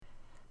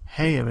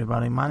Hey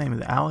everybody, my name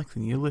is Alex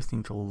and you're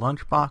listening to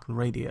Lunchbox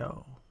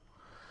Radio.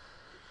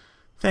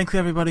 Thanks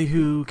everybody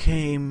who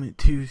came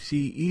to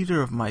see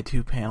either of my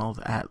two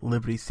panels at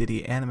Liberty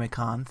City Anime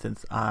Con,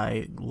 since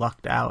I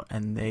lucked out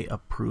and they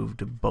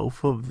approved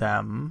both of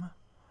them.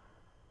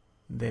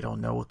 They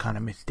don't know what kind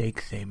of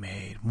mistakes they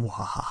made.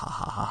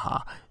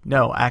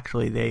 No,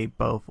 actually they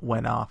both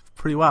went off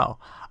pretty well.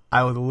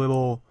 I was a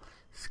little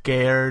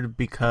scared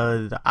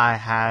because I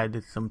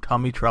had some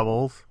tummy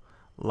troubles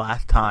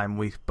last time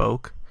we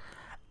spoke,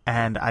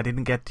 and I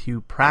didn't get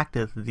to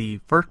practice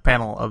the first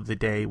panel of the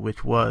day,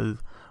 which was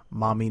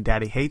Mommy and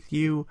Daddy Hates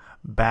You,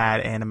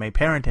 Bad Anime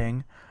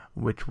Parenting,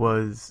 which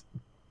was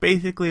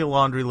basically a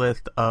laundry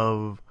list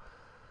of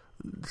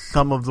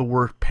some of the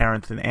worst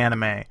parents in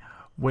anime,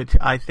 which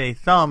I say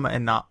some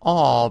and not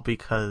all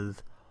because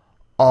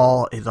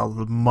all is a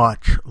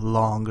much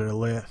longer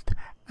list,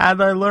 as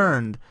I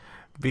learned,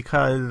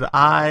 because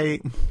I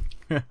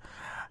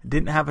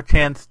didn't have a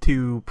chance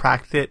to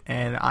practice it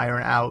and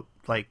iron out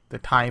like the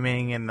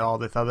timing and all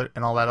that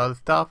other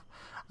stuff.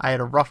 I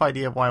had a rough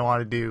idea of what I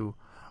wanted to do,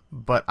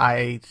 but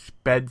I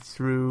sped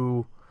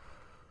through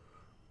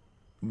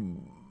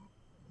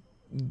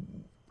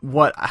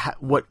what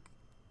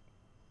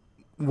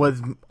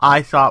was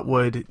I thought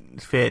would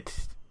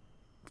fit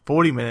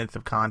 40 minutes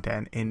of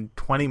content in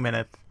 20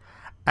 minutes,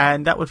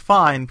 and that was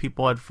fine.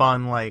 People had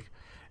fun, like,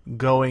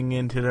 going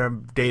into their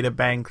data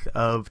banks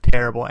of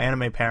terrible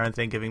anime parents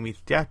and giving me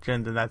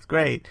suggestions, and that's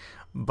great.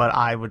 But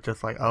I was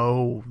just like,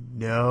 oh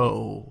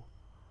no,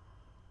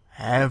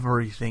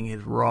 everything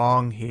is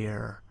wrong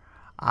here.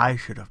 I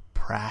should have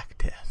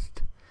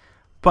practiced.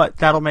 But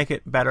that'll make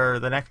it better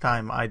the next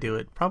time I do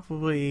it,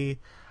 probably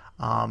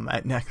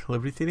at next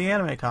Liberty City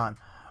Anime Con,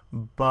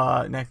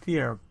 but next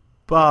year.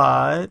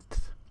 But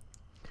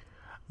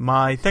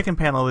my second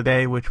panel of the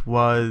day, which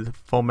was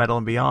Full Metal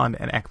and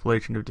Beyond, an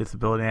exploration of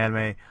disability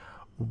anime,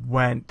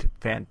 went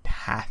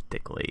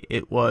fantastically.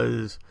 It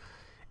was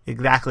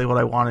exactly what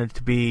I wanted it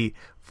to be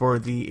for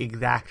the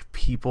exact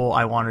people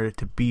I wanted it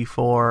to be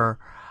for.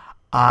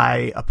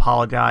 I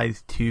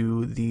apologize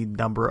to the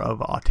number of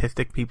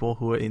autistic people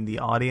who are in the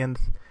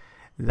audience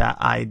that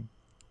I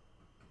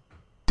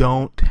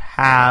don't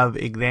have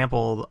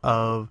examples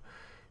of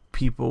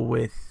people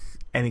with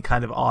any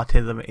kind of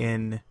autism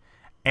in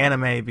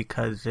anime,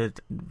 because there's,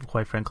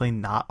 quite frankly,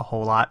 not a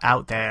whole lot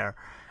out there.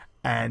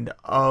 And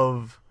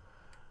of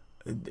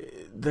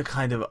the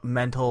kind of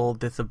mental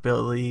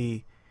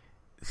disability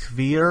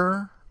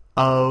sphere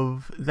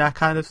of that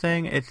kind of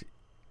thing, it's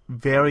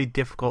very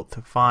difficult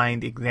to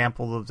find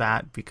examples of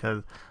that,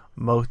 because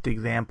most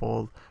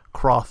examples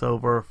cross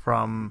over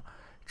from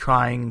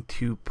trying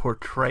to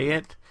portray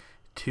it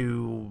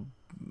to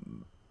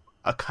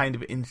a kind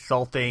of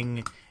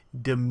insulting,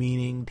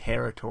 demeaning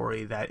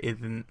territory that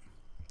isn't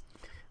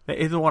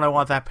what I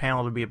want that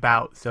panel to be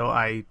about. So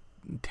I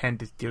tend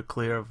to steer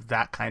clear of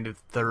that kind of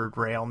third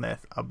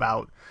railness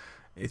about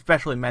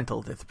especially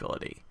mental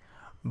disability,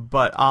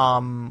 but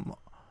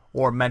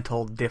or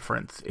mental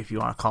difference, if you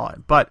want to call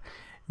it. But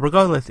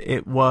regardless,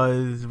 it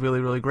was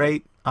really, really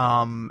great.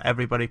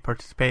 Everybody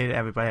participated.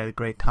 Everybody had a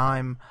great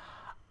time.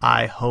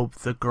 I hope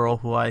the girl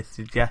who I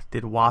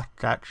suggested watch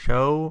that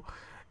show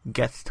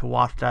gets to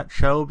watch that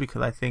show,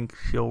 because I think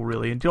she'll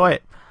really enjoy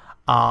it.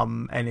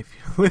 And if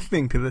you're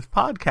listening to this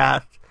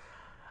podcast,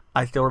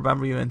 I still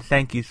remember you, and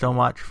thank you so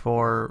much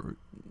for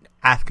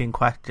asking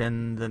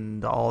questions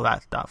and all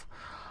that stuff.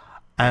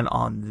 And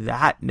on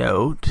that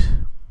note,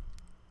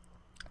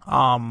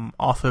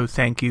 also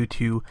thank you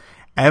to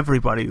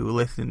everybody who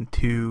listened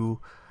to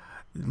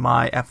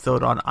my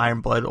episode on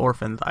Iron Blood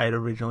Orphans. I had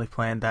originally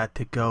planned that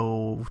to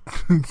go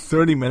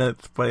 30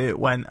 minutes, but it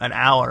went an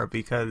hour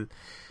because,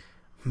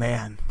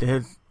 man,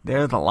 there's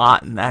a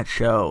lot in that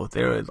show.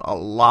 There is a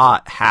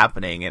lot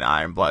happening in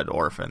Iron Blood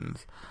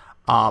Orphans.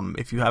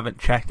 If you haven't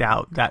checked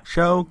out that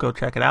show, go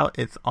check it out.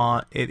 It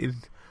is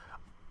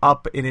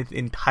up in its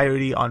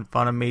entirety on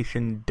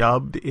Funimation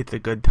dubbed. It's a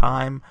good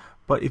time.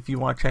 But if you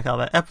want to check out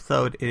that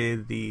episode, it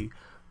is the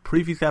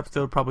previous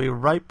episode, probably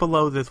right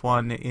below this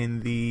one in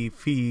the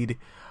feed.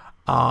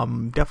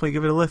 Definitely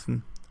give it a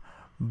listen.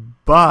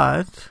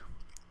 But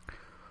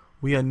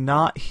we are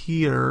not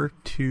here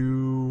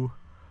to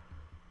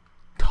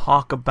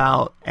talk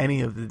about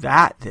any of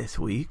that this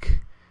week,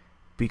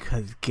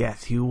 because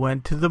guess who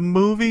went to the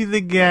movies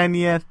again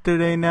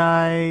yesterday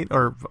night?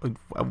 Or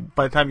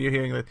by the time you're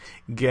hearing this,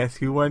 guess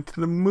who went to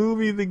the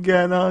movies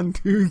again on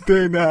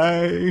Tuesday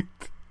night?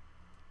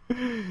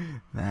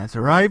 That's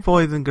right,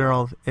 boys and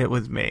girls, it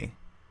was me.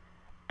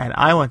 And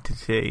I went to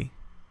see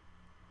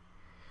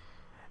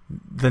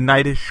The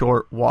Night is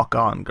Short, Walk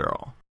On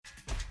Girl.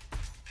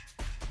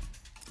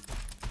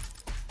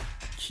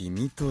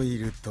 君とい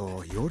る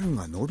と夜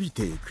が伸び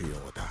ていくよ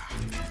うだ。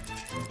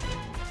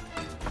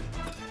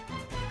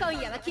今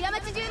夜は木屋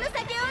町中の酒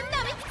を飲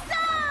み尽く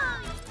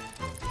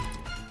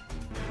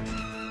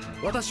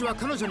そう。私は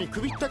彼女に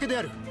首ったけで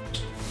ある。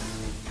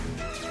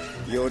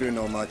夜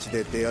の街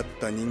で出会っ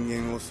た人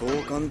間をそう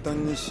簡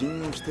単に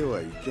信用して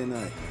はいけない。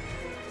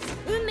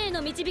運命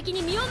の導き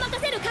に身を任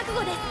せる覚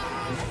悟で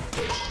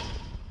す。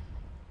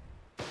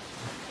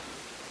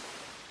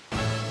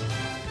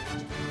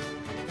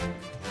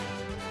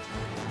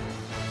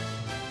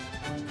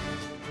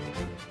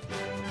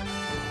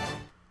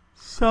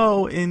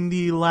So, in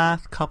the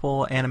last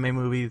couple anime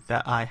movies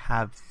that I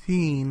have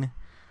seen,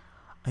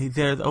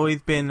 there's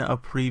always been a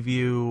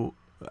preview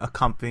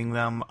accompanying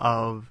them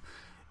of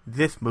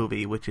this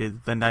movie, which is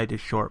The Night is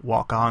Short,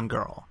 Walk On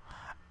Girl.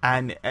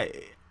 And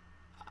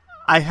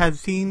I had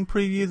seen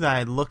previews, I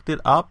had looked it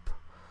up,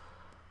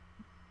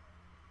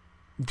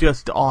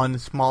 just on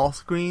small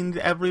screens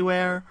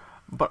everywhere,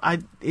 but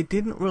it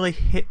didn't really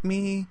hit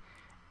me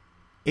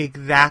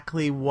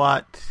exactly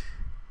what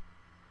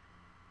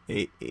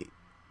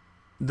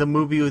the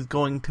movie was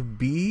going to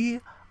be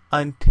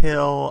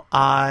until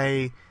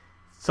I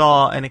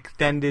saw an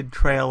extended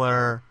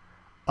trailer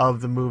of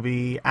the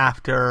movie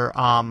after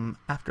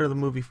the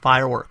movie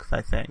Fireworks,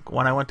 I think.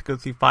 When I went to go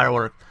see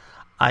Fireworks,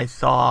 I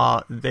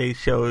saw they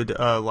showed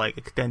a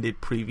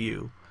extended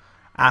preview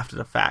after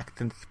the fact,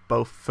 since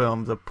both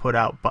films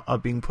are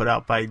being put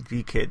out by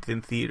GKIDS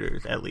in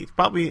theaters, at least,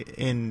 probably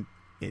in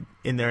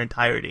their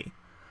entirety.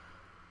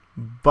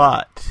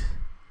 But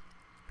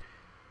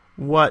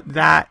what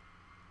that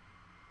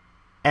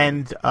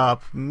ends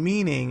up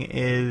meaning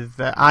is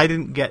that I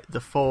didn't get the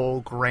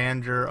full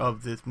grandeur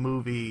of this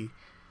movie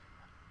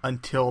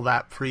until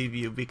that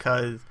preview,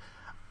 because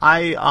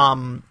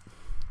I'm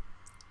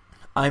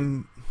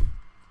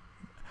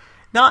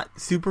not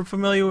super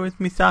familiar with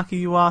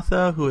Misaki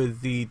Yuasa, who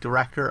is the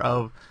director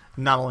of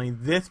not only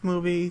this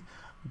movie,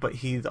 but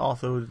he's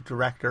also the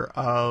director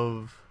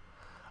of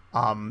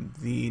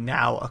the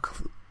now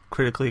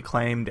critically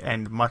acclaimed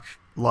and much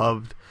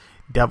loved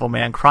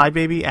Devilman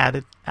Crybaby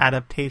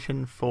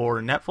adaptation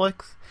for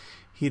Netflix.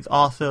 He's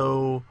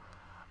also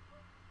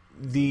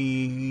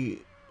the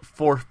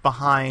force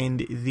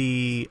behind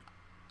the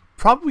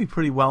probably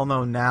pretty well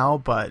known now,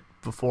 but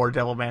before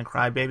Devilman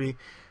Crybaby,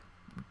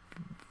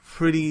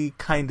 pretty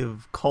kind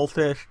of cult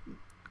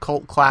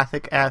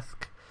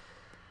classic-esque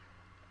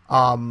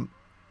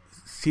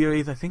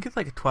series. I think it's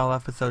like a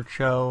 12-episode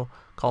show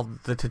called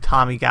The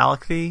Tatami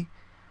Galaxy,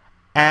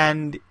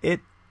 and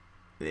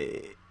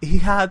he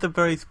has a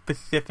very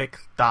specific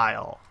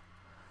style,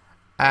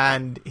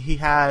 and he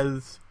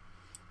has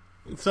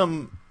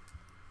some.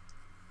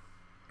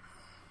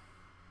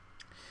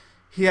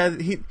 He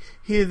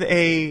is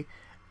a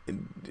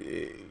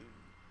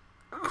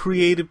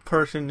creative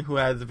person who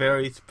has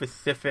very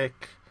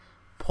specific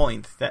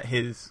points that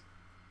his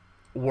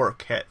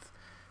work hits.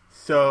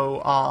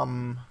 So,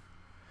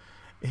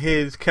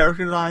 his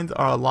character designs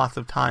are lots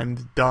of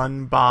times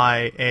done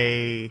by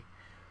a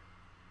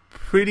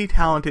pretty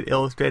talented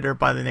illustrator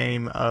by the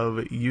name of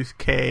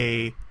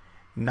Yusuke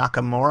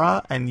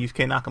Nakamura. And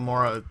Yusuke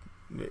Nakamura,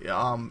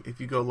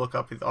 if you go look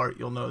up his art,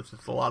 you'll notice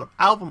it's a lot of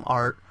album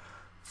art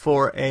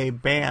for a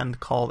band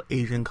called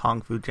Asian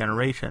Kung Fu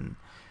Generation.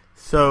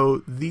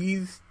 So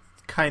these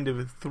kind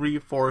of three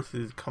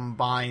forces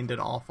combined an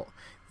awful...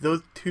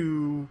 Those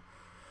two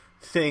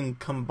things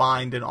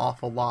combined an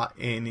awful lot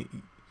in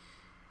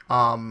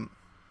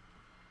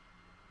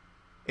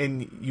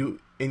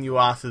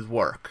Yuasa's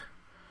work.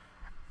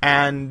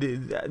 And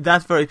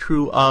that's very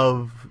true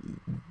of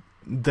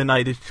The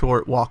Night is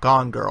Short, Walk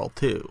On Girl,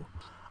 too.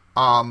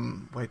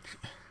 Which...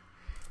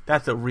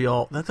 That's a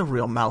real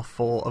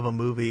mouthful of a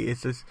movie.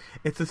 It's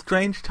a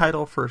strange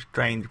title for a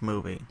strange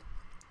movie.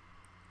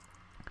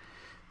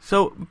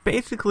 So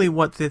basically,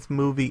 what this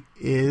movie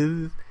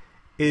is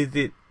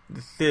it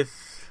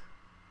starts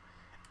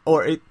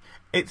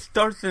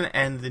and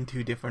ends in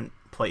two different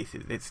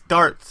places. It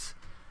starts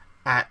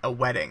at a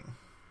wedding,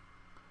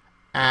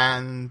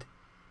 and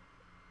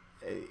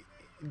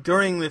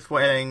during this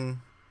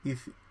wedding, you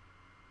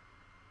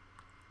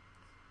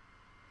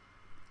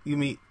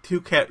meet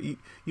you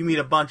meet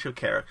a bunch of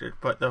characters,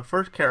 but the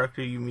first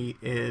character you meet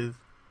is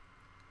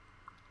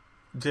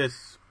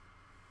this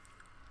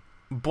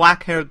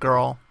black-haired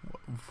girl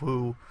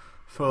who,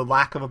 for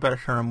lack of a better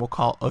term, we'll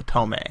call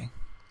Otome.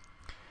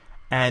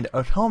 And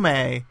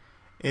Otome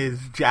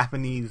is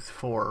Japanese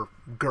for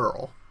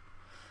girl.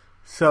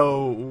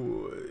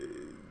 So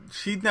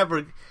she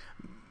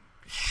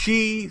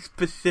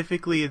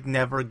specifically is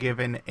never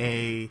given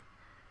a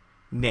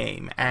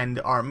name, and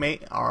our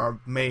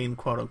main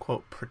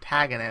quote-unquote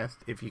protagonist,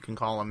 if you can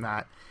call him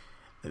that,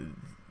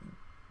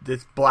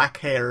 this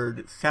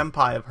black-haired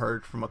senpai of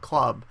hers from a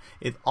club,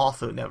 is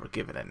also never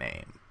given a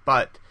name.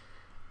 But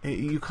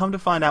you come to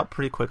find out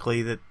pretty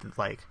quickly that,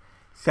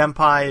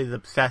 senpai is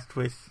obsessed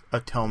with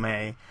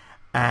Otome,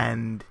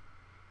 and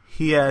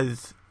he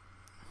has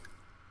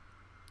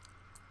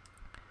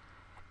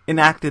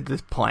enacted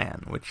this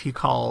plan, which he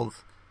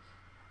calls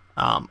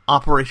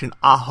Operation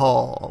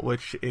Aho,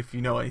 which if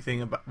you know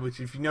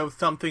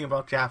something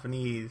about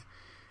Japanese,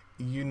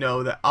 you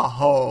know that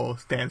Aho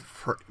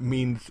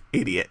means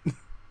idiot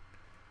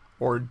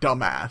or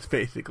dumbass,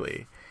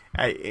 basically.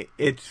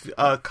 It's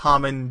a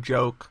common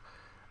joke.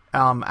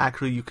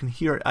 Actually, you can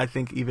hear it, I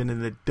think, even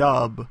in the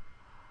dub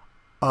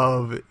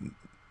of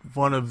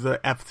one of the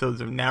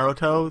episodes of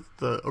Naruto,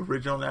 the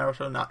original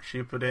Naruto, not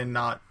Shippuden,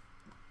 not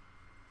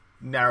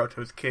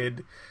Naruto's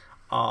kid,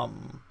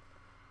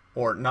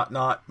 or not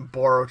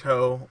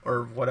Boruto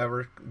or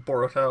whatever,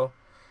 Boruto,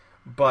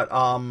 but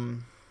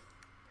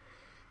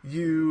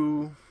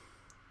you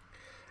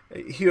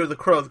hear the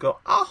crows go,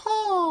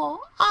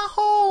 "Aho!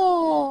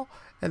 Aho!"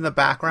 in the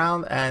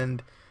background,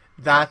 and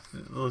that's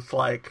this,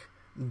 like,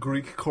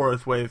 Greek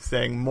chorus way of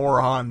saying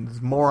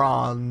morons,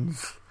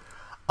 morons.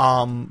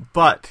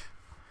 But,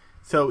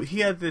 so he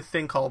has this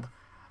thing called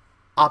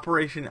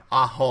Operation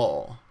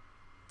Aho.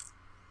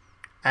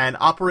 And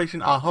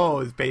Operation Aho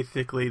is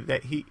basically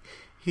that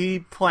he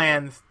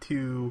plans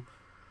to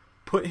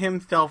put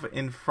himself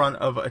in front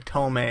of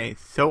Otome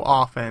so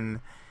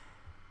often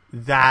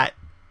that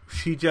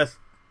she just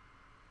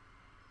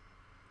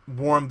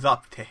warms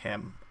up to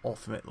him,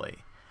 ultimately.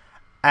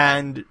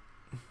 And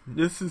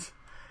this is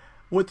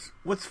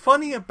what's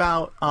funny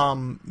about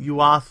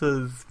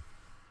Yuasa's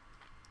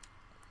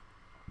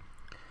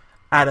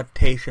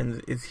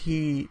adaptations is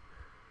he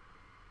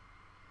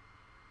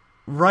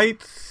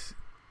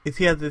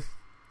has this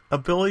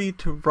ability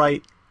to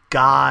write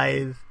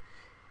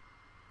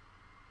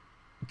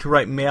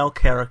male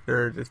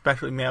characters,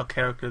 especially male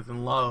characters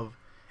in love,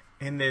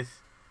 in this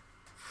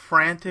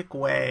frantic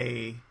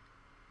way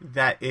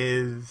that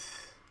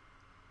is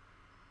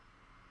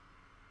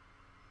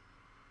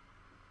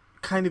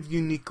kind of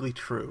uniquely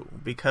true.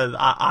 Because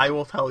I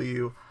will tell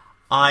you,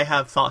 I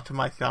have thought to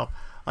myself,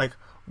 like,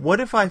 what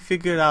if I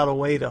figured out a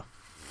way to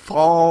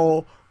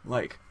fall,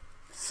 like,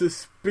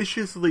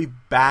 suspiciously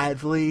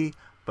badly,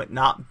 but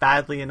not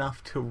badly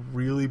enough to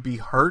really be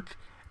hurt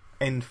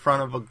in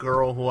front of a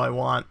girl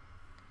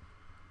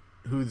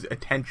whose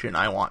attention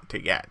I want to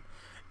get,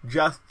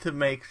 just to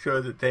make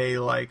sure that they,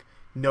 like,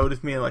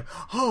 notice me and, like,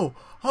 oh,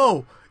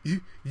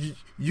 you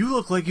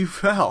look like you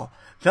fell.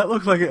 That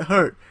looks like it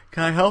hurt.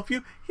 Can I help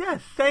you?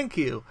 Yes, thank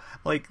you.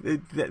 Like,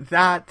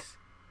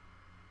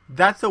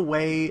 that's a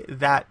way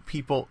that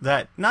people,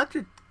 that not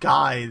just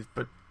guys,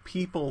 but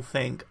people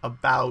think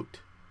about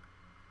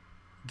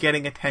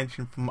getting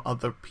attention from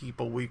other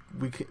people. We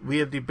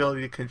have the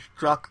ability to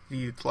construct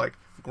these, like,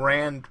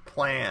 grand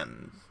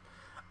plans,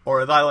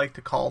 or as I like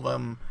to call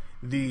them,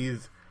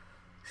 these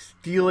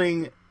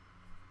stealing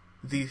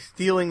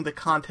the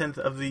contents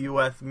of the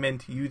U.S.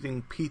 Mint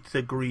using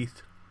pizza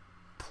grease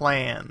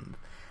plans.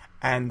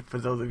 And for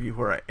those of you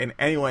who are in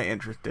any way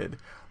interested,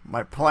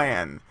 my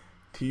plan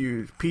to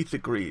use pizza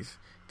grease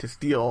to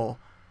steal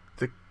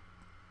the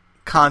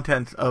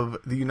contents of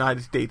the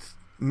United States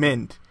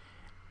Mint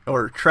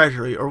or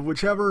Treasury, or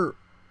whichever,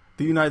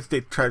 the United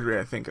States Treasury,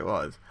 I think it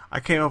was.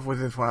 I came up with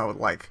this when I was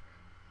like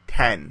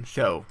 10,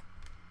 so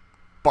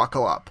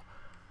buckle up.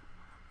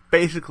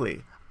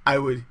 Basically, I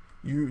would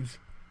use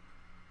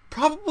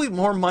probably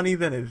more money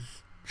than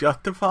is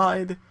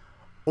justified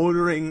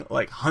ordering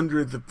like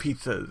hundreds of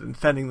pizzas and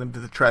sending them to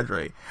the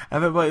Treasury.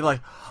 And everybody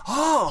like,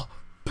 oh,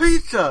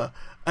 pizza!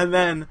 And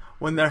then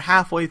when they're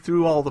halfway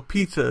through all the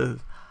pizzas,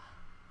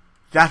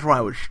 that's when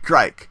I would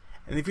strike.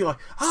 And they'd be like,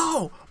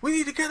 oh, we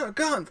need to get our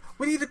guns.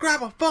 We need to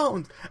grab our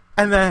phones.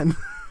 And then,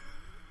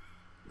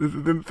 this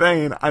is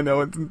insane. I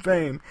know it's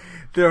insane.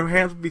 Their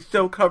hands would be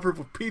so covered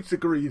with pizza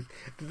grease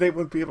that they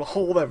wouldn't be able to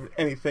hold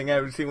anything.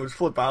 Everything would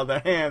slip out of their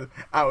hands.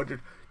 I would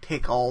just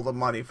take all the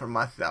money for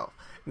myself.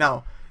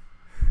 Now,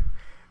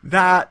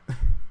 that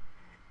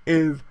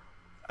is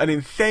an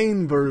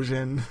insane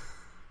version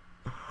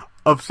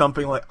of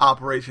something like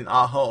Operation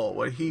Aho,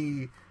 where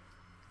he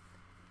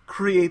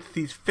creates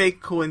these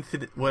fake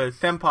coincidences, where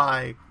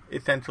Senpai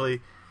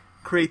essentially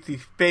creates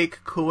these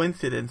fake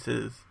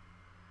coincidences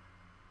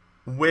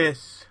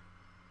with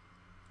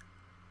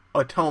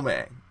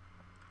Otome,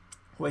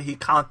 where he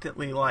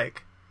constantly,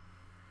 like,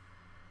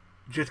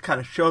 just kind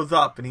of shows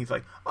up and he's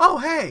like, oh,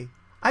 hey,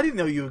 I didn't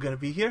know you were going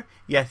to be here.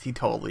 Yes, he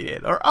totally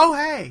did. Or, oh,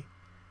 hey,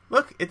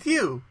 look, it's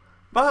you.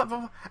 Blah, blah,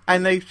 blah.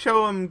 And they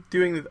show him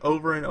doing this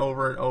over and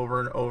over and over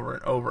and over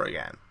and over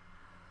again.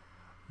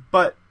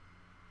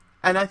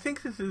 And I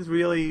think this is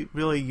really,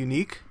 really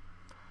unique.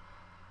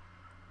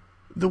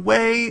 The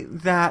way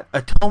that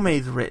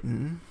Otome's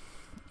written,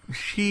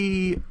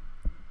 she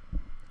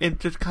is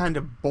just kind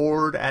of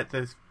bored at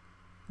this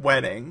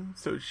wedding,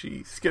 so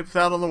she skips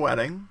out on the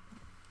wedding,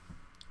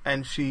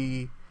 and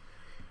she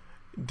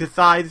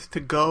decides to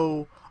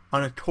go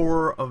on a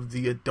tour of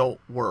the adult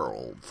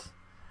world.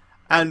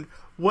 And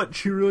what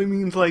she really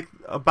means, like,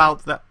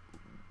 about that,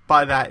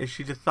 by that, is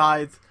she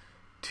decides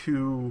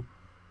to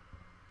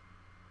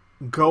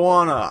go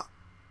on a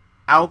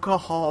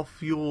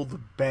alcohol-fueled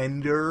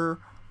bender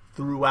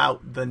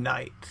throughout the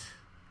night.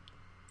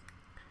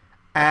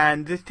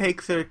 And this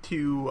takes her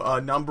to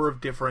a number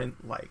of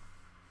different, like,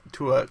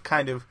 to a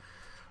kind of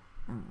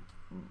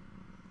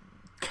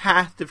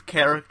cast of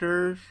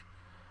characters,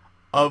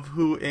 of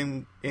who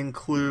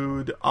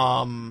include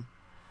an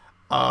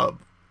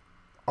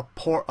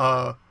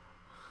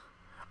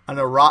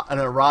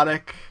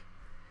erotic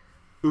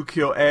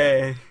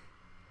ukiyo-e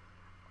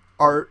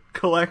art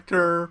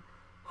collector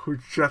who's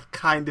just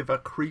kind of a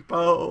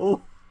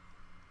creepo,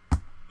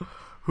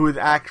 who is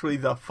actually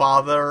the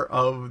father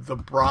of the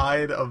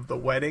bride of the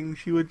wedding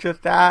she was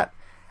just at,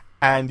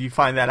 and you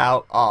find that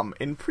out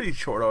in pretty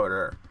short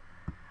order.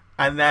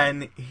 And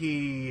then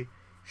she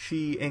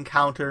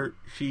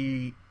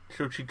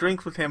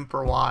drinks with him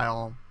for a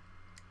while,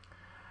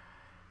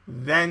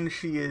 then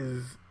she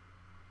is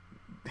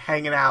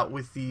hanging out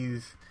with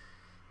these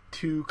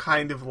two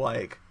kind of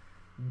like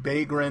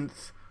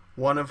vagrants,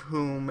 one of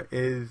whom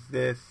is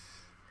this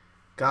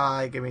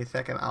guy. Give me a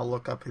second, I'll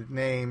look up his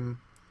name.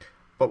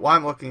 But while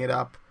I'm looking it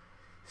up,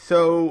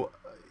 so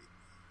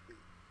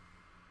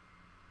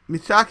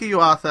Misaki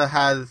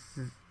Yuasa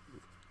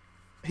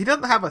he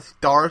doesn't have a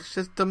star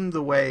system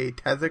the way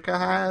Tezuka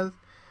has,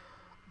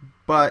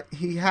 but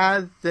he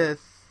has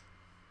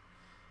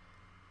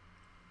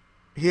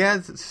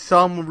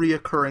some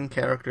reoccurring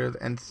characters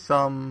and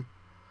some,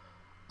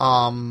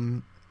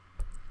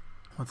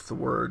 what's the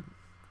word?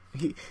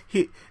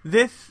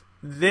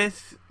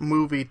 This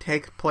movie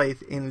takes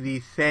place in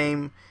the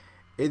same,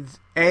 it's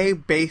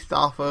based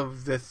off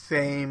of the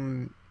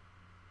same,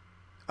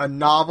 a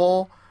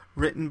novel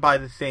written by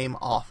the same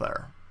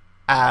author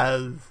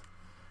as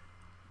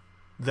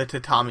the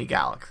Tatami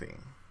Galaxy.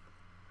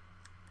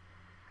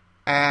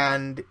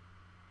 And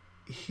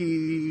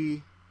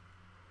the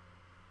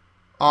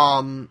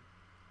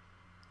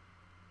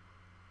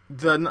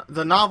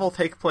novel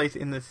takes place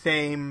in the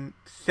same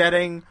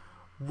setting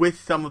with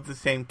some of the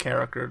same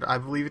characters. I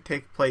believe it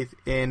takes place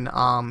in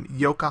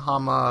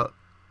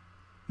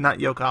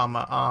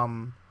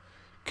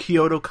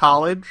Kyoto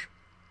College.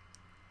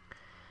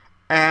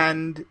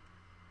 And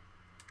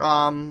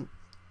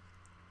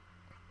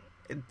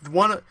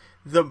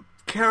the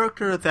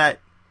character that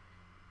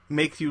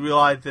makes you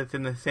realize it's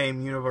in the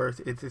same universe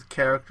is this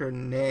character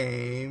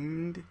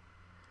named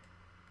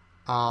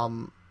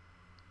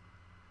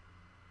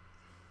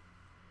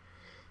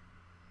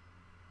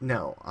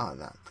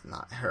that's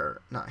not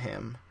her, not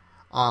him.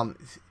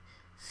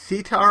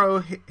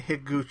 Sitaro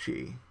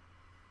Higuchi.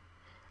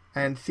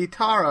 And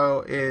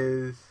Sitaro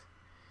is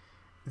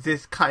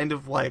this kind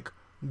of like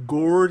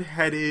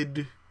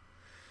gourd-headed,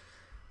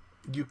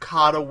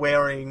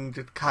 yukata-wearing,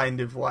 just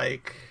kind of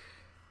like,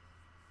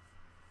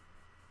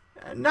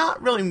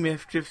 not really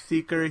mischief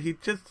seeker. He's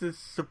just a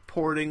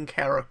supporting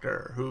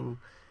character who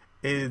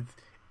is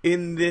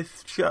in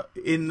this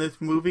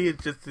movie.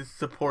 It's just this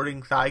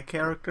supporting side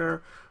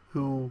character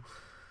who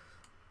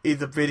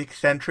is a bit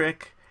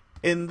eccentric.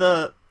 In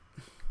the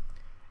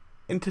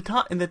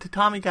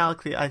Tatami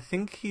Galaxy, I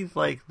think he's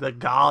like the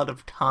god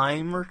of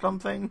time or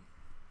something.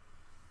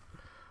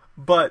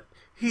 But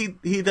he's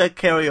a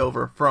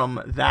carryover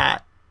from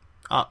that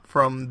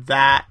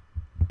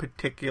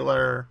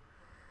particular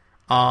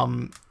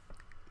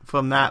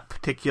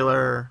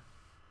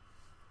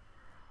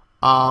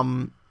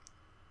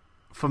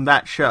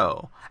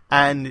show.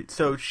 And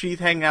so she's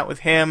hanging out with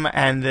him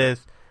and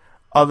this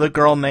other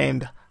girl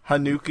named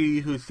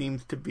Hanuki, who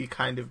seems to be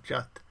kind of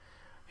just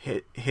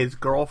his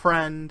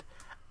girlfriend,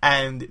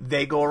 and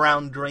they go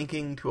around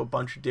drinking to a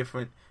bunch of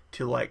different,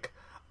 to like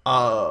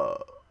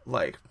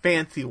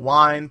fancy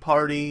wine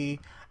party,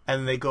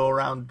 and they go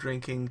around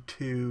drinking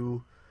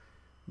to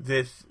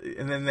this,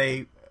 and then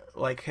they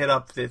like hit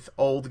up this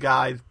old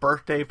guy's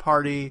birthday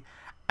party.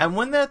 And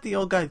when they're at the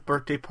old guy's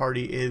birthday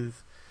party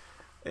is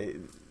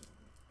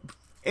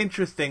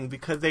interesting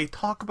because they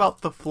talk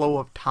about the flow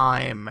of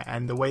time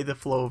and the way the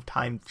flow of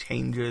time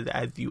changes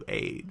as you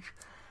age.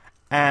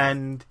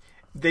 And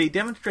they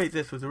demonstrate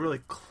this with a really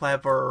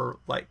clever,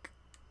 like,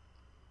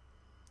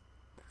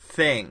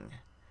 thing.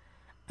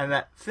 And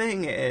that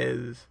thing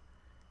is,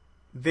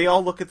 they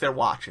all look at their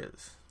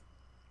watches.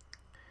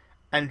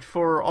 And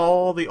for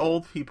all the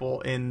old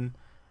people and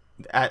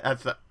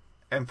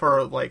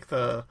for, like,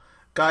 the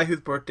guy whose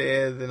birthday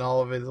is and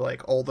all of his,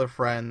 like, older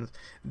friends,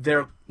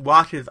 their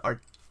watches are,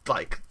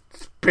 like,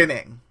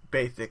 spinning,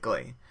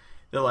 basically.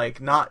 They're,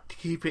 like, not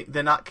keeping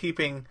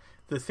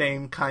the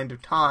same kind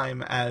of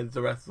time as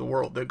the rest of the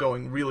world. They're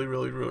going really,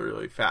 really, really,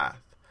 really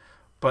fast.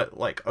 But,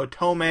 like,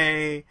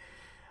 Otome,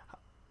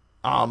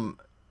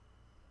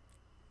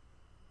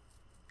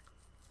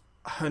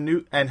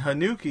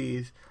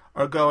 Hanuki's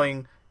are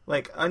going,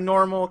 like, a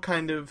normal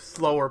kind of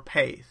slower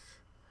pace.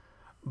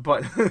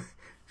 But,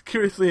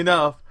 curiously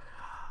enough,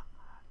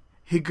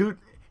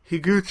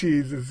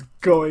 Higuchi's is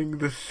going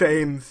the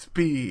same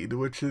speed,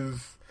 which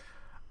is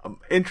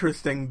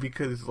interesting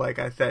because, like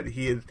I said,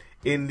 he is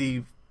in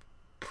the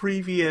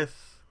previous,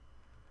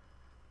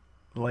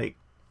 like,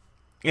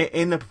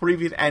 in the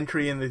previous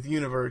entry in this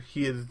universe,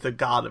 he is the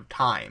god of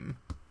time.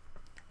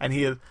 And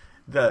he is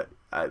the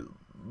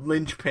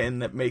linchpin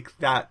that makes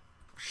that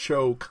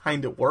show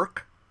kind of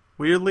work,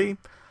 weirdly.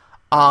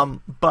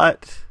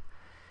 But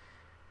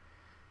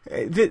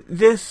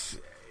this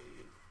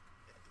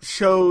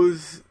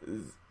shows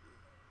you,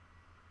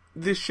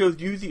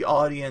 the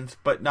audience,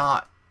 but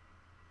not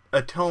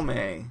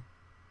Otome,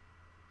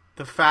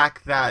 the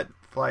fact that,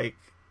 like,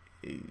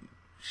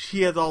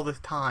 she has all this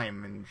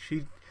time,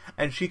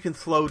 and she can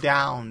slow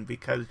down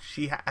because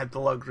she had the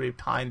luxury of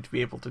time to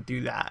be able to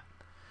do that.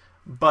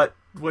 But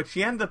what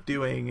she ends up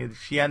doing is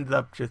she ends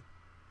up just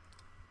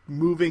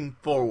moving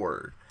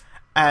forward.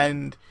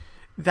 And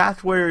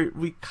that's where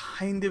we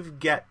kind of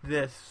get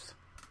this.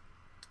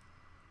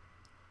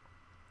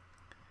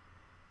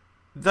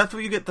 That's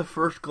where you get the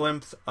first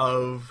glimpse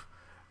of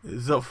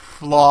the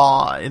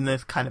flaw in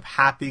this kind of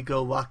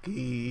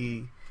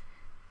happy-go-lucky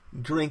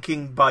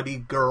drinking buddy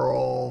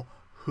girl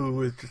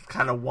who is just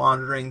kind of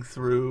wandering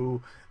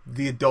through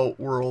the adult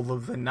world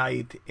of the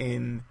night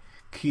in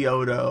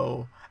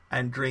Kyoto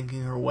and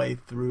drinking her way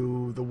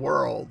through the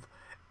world,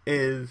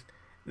 is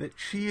that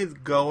she is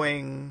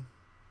going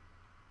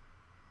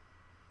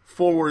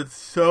forward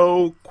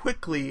so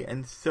quickly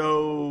and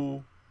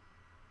so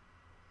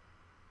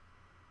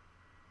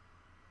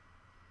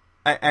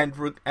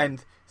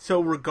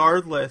so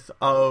regardless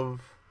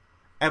of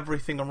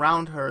everything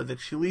around her, that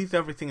she leaves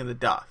everything in the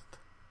dust.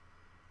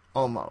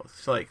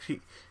 Almost. Like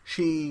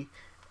she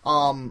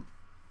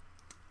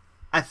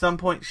at some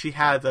point she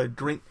has a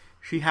drinking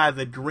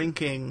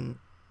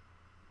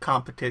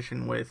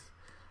competition with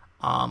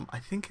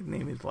I think his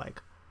name is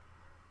like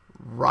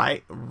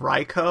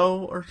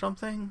Raiko or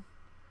something.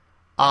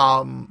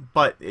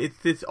 But it's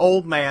this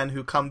old man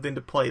who comes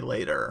into play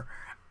later,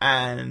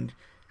 and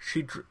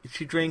she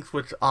drinks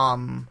with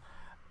have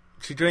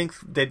a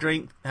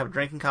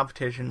drinking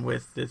competition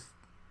with this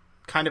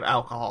kind of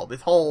alcohol. The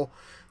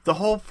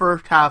whole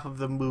first half of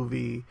the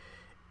movie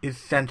is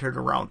centered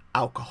around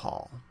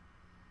alcohol.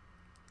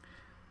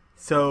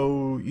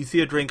 So you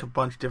see a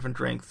bunch of different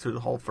drinks through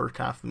the whole first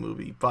half of the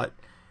movie, but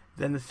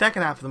then the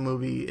second half of the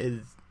movie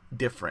is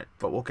different,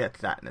 but we'll get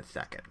to that in a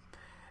second.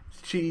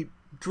 She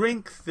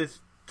drinks this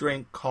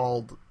drink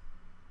called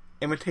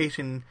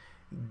Imitation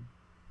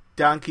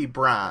Donkey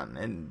Bran,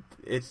 and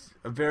it's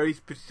a very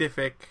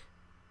specific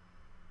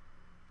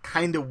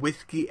kind of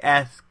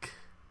whiskey-esque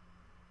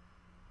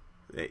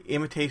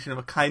imitation of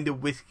a kind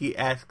of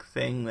whiskey-esque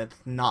thing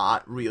that's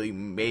not really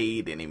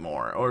made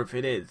anymore, or if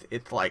it is,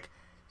 it's like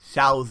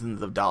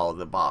thousands of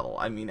dollars a bottle.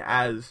 I mean,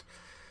 as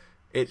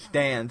it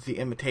stands, the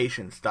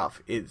imitation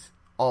stuff is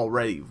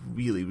already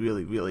really,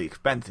 really, really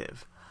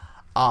expensive.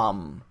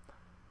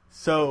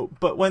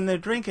 But when they're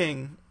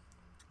drinking,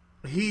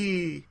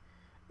 he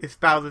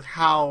espouses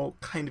how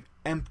kind of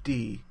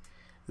empty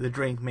the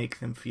drink makes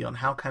him feel, and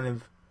how kind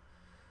of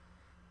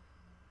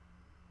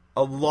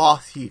a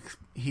loss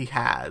he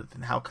has,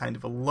 and how kind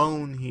of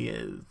alone he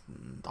is,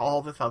 and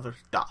all this other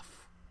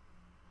stuff.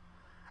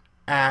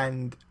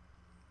 And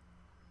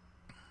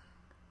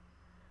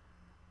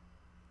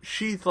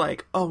she's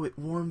like, oh, it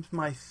warms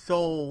my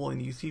soul,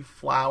 and you see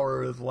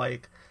flowers,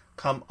 like,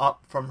 come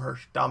up from her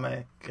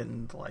stomach,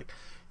 and, like,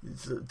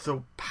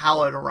 the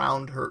palette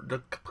around her, the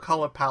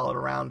color palette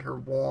around her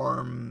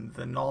warms,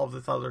 and all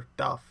this other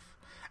stuff.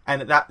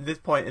 And at this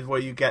point is where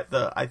you get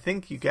I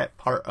think you get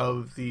part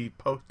of the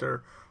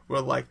poster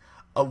where, like,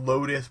 a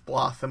lotus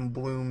blossom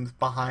blooms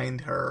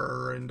behind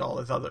her, and all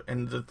this other,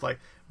 and it's, like,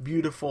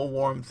 beautiful,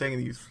 warm thing,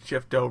 and you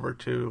shift over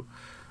to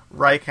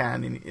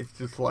Raikan, and it's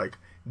just, like,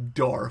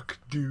 dark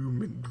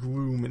doom and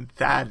gloom and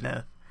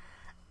sadness.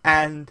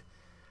 And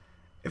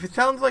if it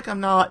sounds like I'm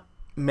not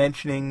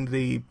mentioning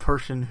the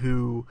person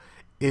who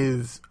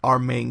is our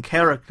main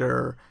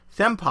character,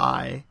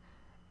 Senpai,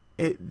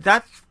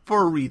 that's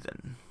for a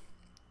reason.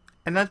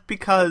 And that's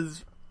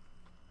because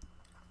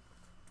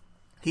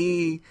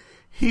he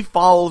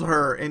followed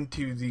her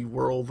into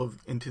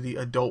the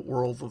adult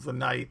world of the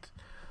night,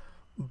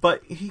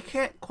 but he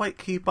can't quite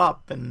keep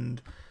up,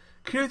 and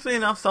curiously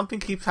enough, something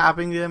keeps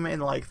happening to him in,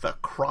 like, the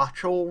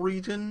crotchal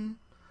region.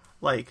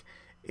 Like,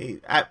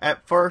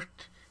 at first,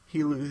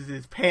 he loses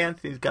his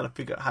pants, and he's got to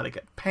figure out how to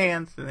get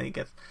pants, and then he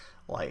gets,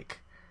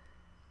 like,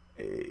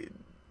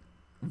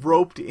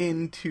 roped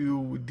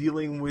into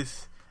dealing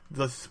with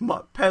the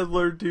smut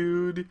peddler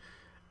dude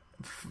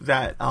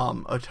that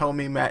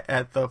Otomi met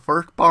at the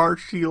first bar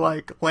she,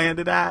 like,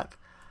 landed at.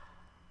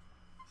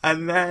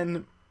 And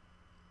then,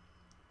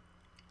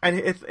 and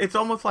it's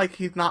almost like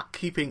he's not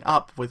keeping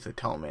up with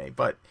Otomi,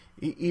 but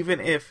even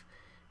if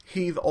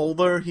he's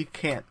older, he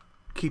can't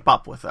keep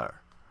up with her.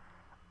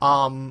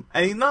 And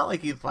it's not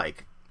like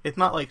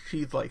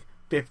she's, like,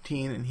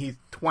 15 and he's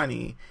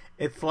 20.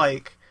 It's,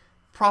 like,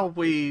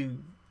 probably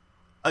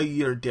a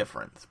year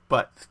difference,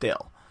 but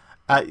still.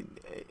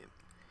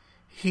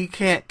 He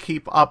can't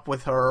keep up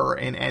with her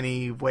in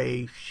any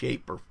way,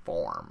 shape, or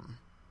form.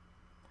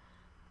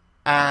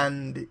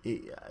 And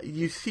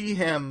you see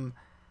him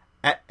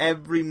at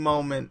every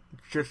moment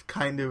just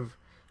kind of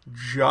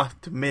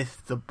just miss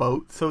the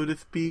boat, so to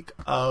speak,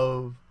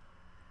 of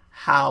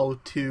how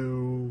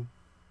to...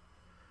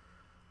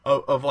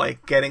 Of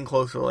like, getting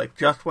closer. Like,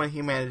 just when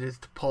he manages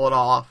to pull it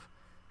off,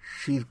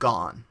 she's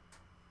gone.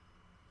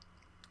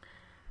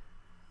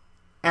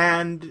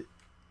 And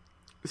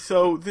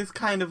so these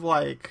kind of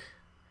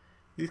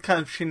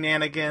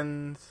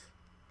shenanigans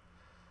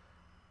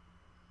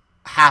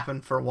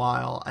happen for a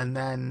while, and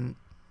then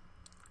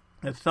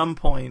at some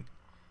point,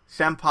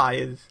 Senpai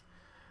is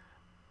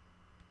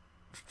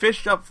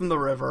fished up from the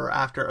river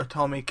after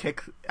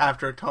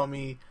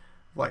Otomi,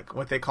 like,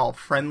 what they call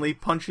friendly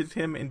punches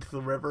him into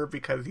the river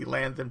because he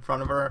lands in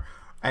front of her,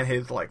 and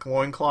his, like,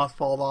 loincloth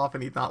falls off,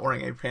 and he's not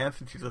wearing any pants,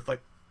 and she's just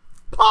like,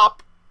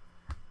 pop!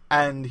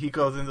 And he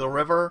goes into the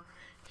river.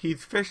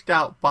 He's fished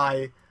out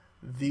by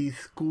the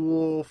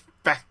school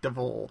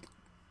festival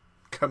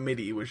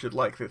committee, which is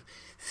like this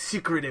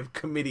secretive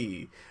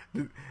committee.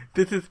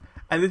 This is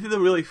a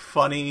really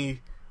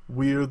funny,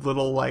 weird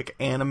little like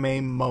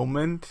anime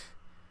moment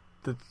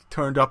that's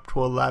turned up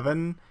to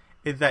 11.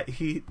 Is that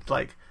he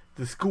like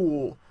the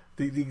school,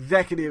 the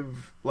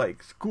executive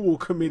like school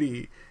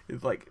committee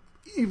is like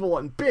evil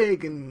and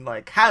big and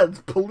like has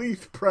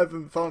police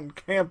presence on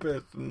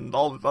campus and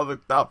all this other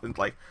stuff, and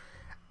like,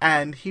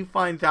 and he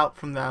finds out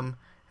from them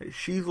that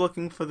she's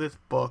looking for this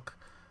book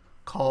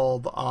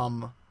called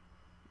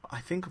I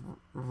think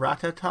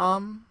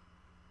Ratatam,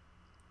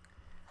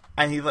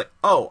 and he's like,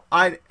 oh,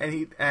 and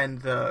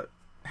the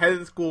head of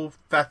the school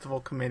festival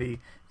committee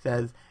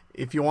says,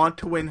 if you want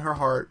to win her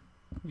heart,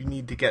 you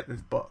need to get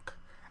this book,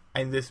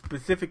 and this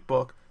specific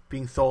book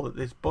being sold at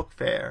this book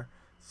fair.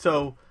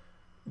 So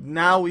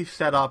now we've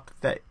set up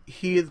that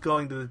he is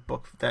going to this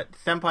book, that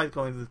Senpai is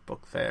going to this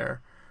book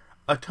fair.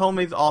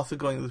 Otome is also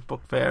going to this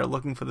book fair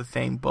looking for the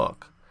same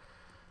book.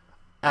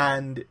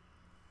 And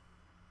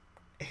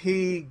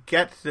he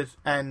gets this,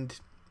 and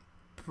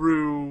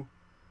through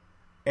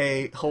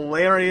a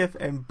hilarious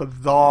and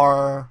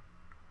bizarre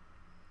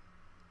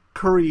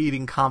curry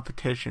eating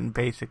competition,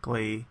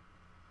 basically,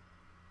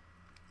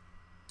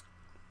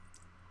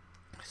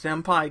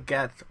 Senpai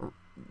gets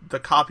the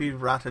copy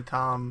of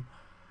Ratatam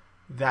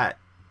that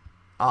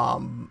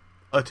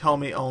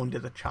Otome owned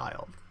as a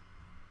child.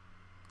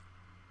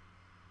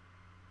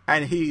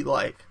 And he,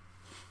 like,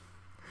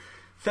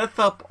 sets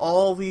up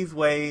all these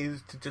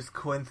ways to just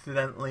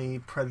coincidentally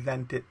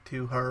present it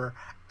to her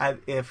as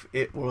if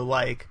it were,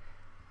 like,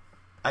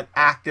 an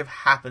act of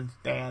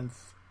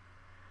happenstance.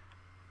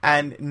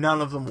 And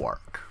none of them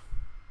work.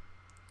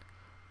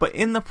 But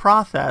in the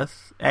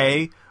process,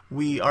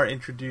 we are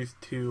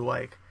introduced to,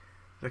 like,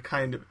 the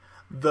kind of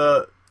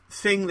the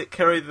thing that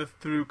carries us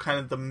through kind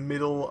of the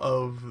middle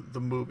of the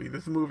movie.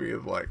 This movie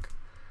is like,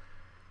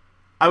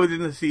 I was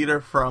in the theater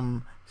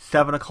from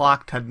 7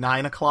 o'clock to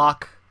 9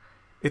 o'clock.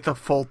 It's a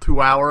full 2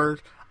 hours.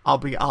 I'll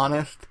be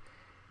honest.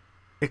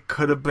 It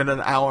could have been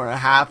an hour and a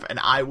half, and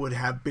I would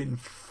have been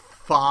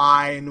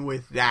fine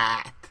with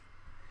that.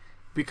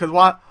 Because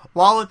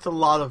while it's a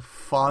lot of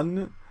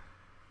fun,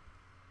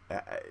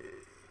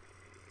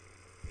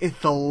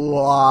 it's a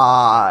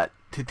lot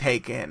to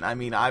take in. I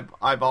mean, I've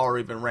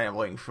already been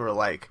rambling for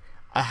like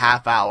a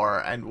half hour,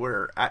 and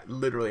we're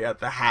literally at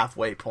the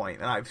halfway point,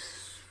 and I've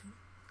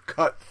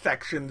cut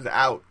sections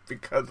out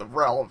because of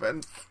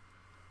relevance.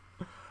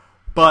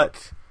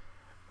 But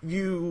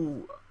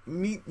you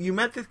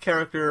met this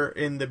character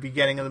in the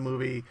beginning of the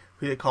movie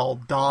who they call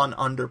Don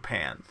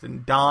Underpants,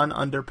 and Don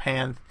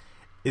Underpants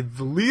is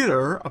the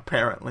leader,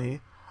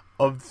 apparently,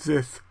 of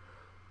this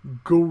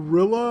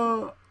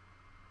guerrilla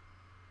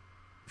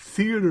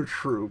theater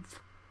troupe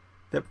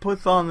that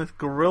puts on this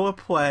guerrilla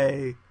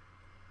play.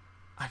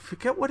 I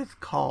forget what it's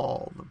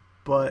called,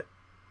 but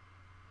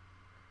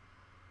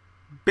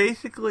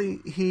basically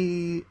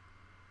he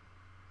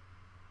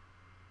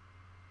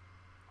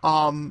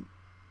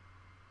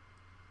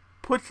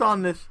puts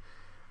on this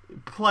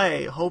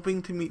play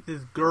hoping to meet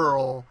this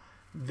girl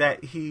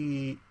that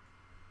he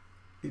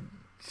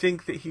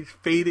thinks that he's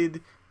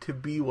fated to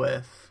be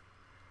with,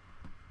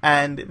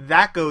 and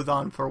that goes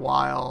on for a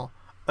while.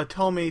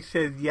 Otome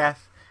says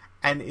yes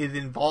and is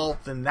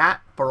involved in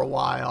that for a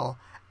while,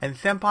 and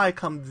Senpai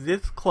comes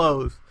this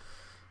close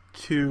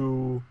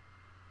to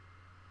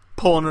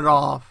pulling it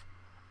off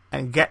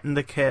and getting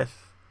the kiss,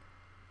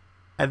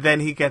 and then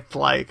he gets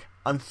like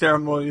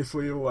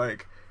unceremoniously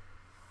like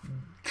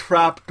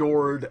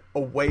trapdoored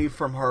away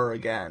from her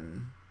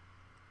again.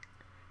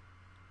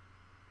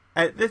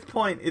 At this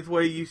point is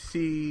where you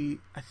see,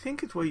 I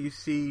think it's where you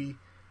see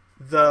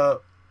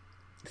the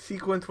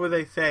sequence where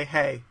they say,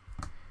 hey,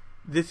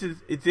 this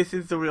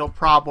is the real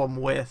problem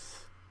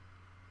with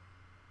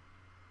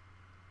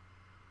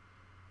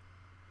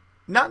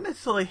not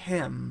necessarily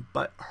him,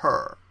 but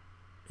her.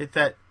 It's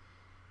that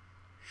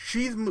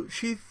she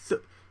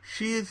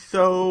is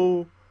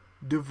so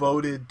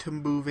devoted to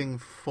moving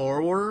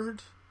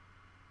forward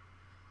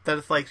that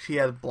it's like she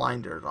has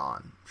blinders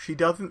on. She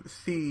doesn't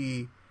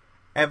see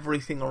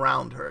everything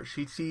around her.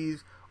 She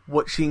sees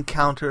what she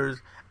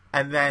encounters,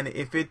 and then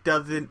if it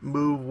doesn't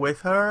move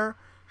with her,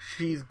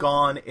 she's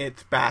gone.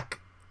 It's back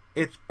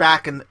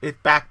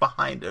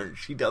behind her.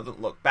 She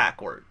doesn't look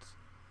backwards.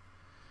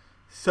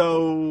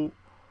 So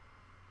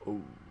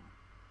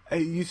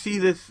you see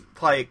this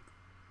like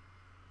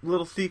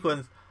little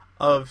sequence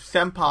of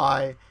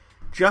Senpai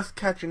just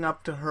catching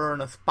up to her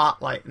in a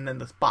spotlight, and then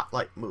the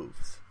spotlight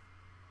moves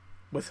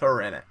with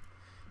her in it.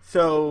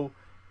 So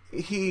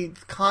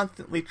he's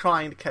constantly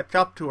trying to catch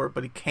up to her,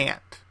 but he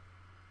can't.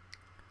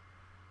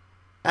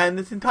 And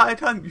this entire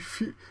time,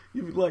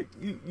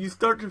 you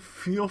start to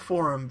feel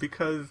for him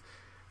because,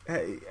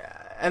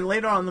 and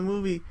later on in the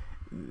movie,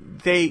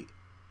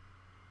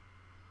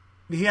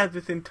 he has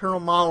this internal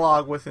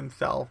monologue with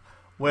himself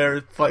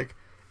where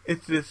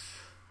it's this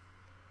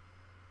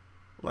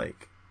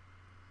like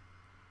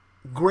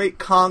great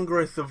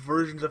congress of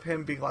versions of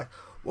him being like,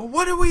 well,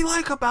 what do we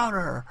like about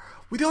her?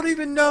 We don't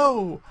even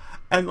know.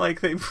 And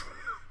like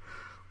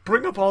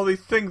bring up all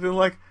these things and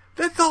like,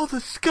 that's all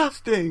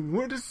disgusting.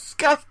 We're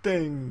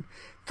disgusting.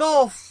 It's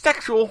all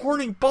sexual,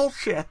 horny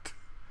bullshit.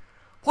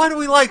 Why do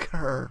we like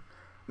her?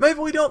 Maybe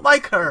we don't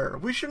like her.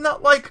 We should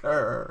not like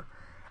her.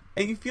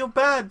 And you feel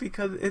bad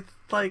because it's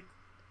like,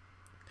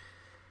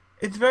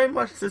 it's very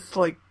much this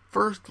like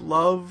first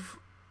love.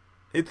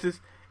 It's this,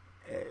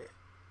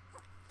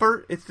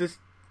 it's this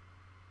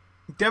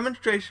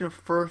demonstration of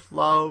first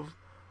love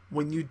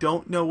when you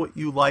don't know what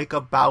you like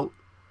about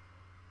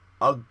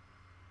a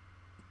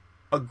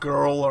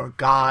girl or a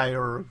guy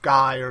or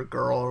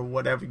girl or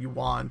whatever you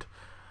want.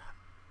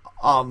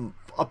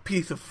 A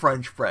piece of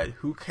French bread.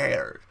 Who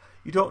cares?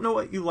 You don't know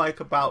what you like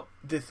about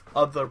this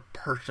other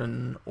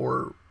person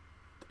or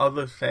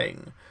other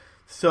thing.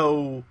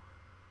 So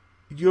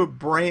your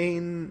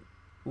brain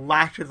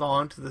latches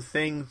on to the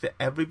things that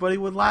everybody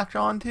would latch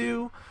on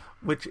to,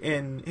 which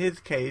in his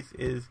case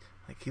is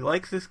like he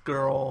likes this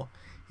girl.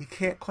 He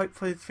can't quite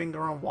put his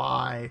finger on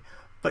why,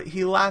 but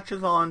he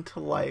latches on to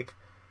like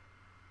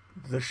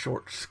the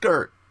short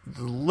skirt,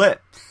 the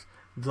lips,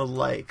 the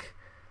like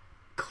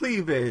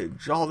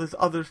cleavage, all this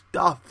other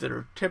stuff that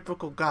are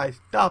typical guy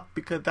stuff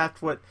because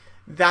that's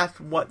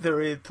what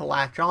there is to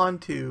latch on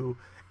to.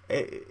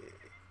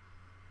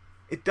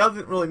 It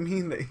doesn't really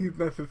mean that he's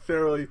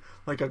necessarily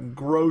like a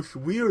gross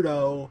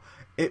weirdo.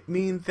 It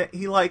means that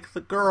he likes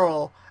the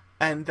girl,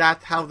 and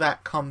that's how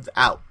that comes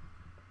out.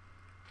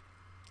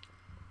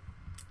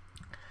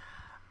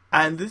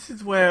 And this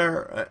is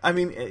where,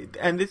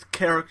 and this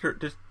character,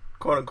 this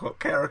quote-unquote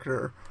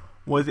character,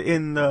 was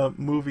in the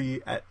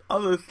movie at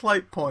other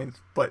slight points,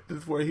 but this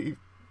is where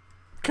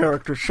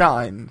character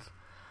shines.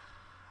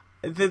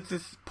 There's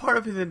this part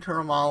of his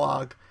internal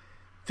monologue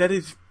that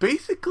is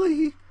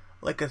basically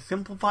like a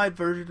simplified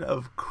version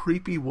of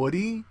Creepy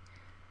Woody.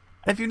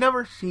 If you've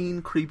never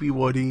seen Creepy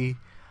Woody,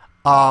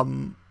 I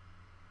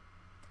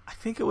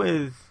think it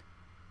was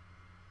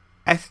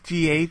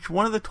SGH,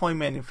 one of the toy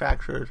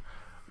manufacturers,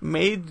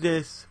 made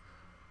this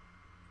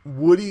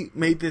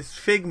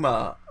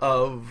Figma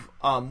of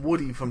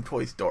Woody from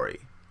Toy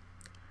Story,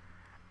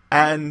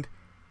 and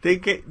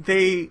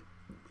Figmas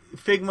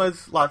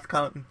lots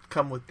come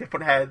with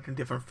different heads and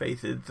different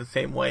faces, the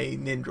same way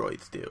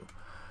Nindroids do.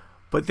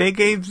 But they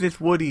gave this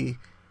Woody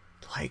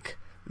like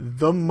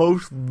the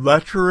most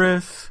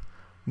lecherous,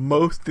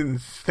 most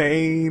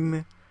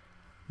insane,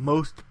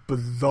 most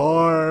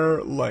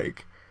bizarre,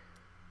 like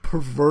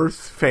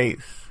perverse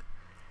face.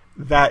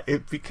 That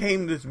it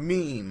became this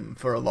meme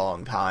for a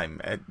long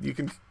time, and you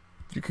can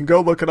go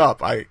look it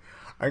up. I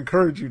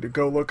encourage you to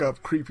go look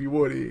up Creepy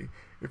Woody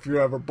if you're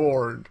ever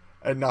bored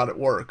and not at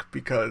work,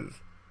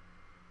 because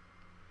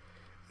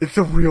it's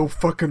a real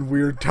fucking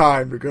weird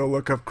time to go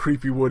look up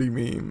Creepy Woody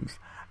memes.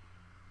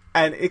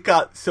 And it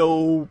got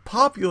so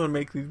popular to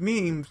make these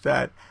memes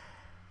that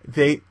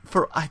I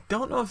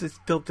don't know if it's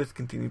still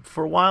discontinued.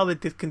 For a while, they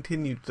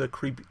discontinued the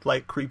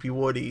Creepy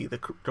Woody,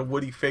 the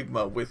Woody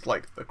Figma with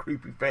like the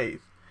creepy face.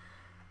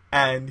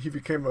 And he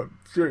became a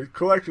serious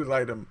collector's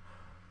item.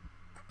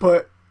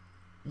 But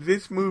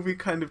this movie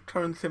kind of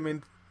turns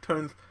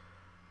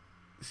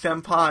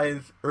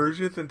Senpai's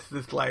urges into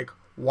this like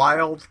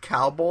wild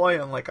cowboy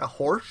on like a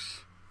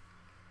horse.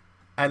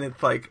 And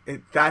it's like,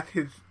 that's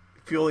his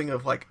feeling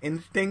of like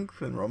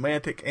instincts and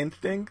romantic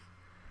instincts.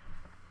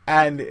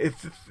 And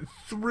it's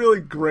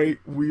really great,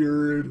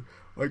 weird,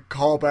 like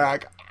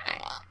callback.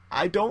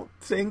 I don't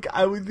think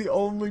I was the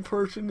only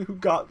person who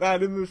got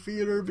that in the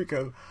theater,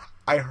 because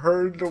I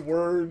heard the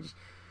words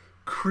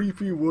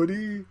Creepy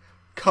Woody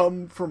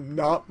come from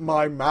not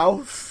my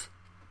mouth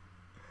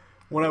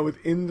when I was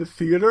in the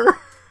theater.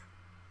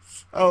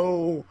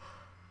 So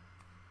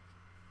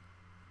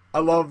I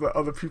love that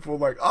other people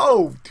were like,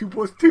 oh, 2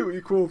 + 2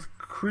 equals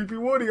Creepy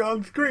Woody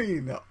on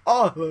screen.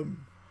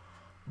 Awesome.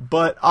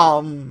 But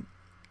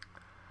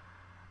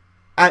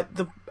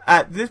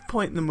at this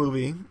point in the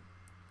movie,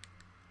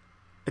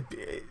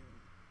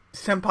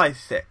 Senpai's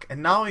sick.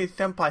 And not only is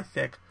Senpai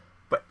sick,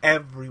 but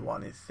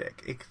everyone is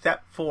sick,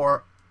 except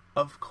for,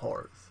 of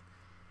course,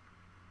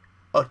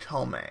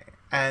 Otome.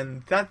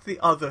 And that's the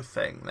other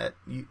thing that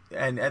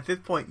and at this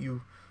point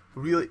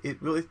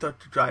it really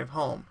starts to drive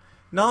home.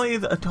 Not only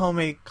is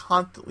Otome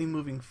constantly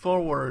moving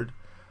forward,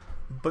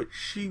 but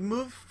she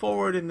moves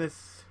forward in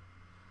this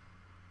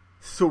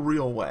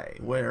surreal way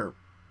where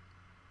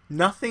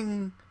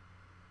nothing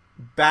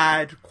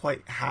bad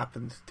quite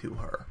happens to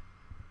her.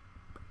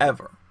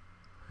 Ever.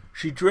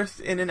 She drifts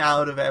in and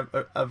out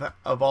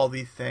of all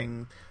these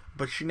things,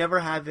 but she never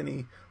has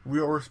any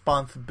real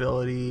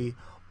responsibility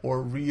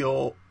or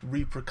real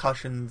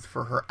repercussions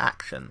for her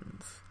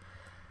actions.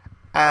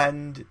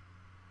 And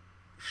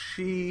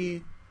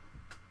she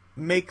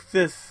makes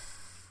this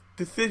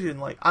decision,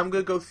 like, I'm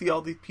going to go see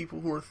all these people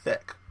who are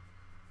sick.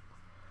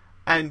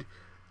 And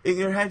in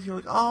your head, you're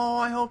like, oh,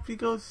 I hope she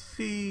goes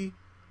see...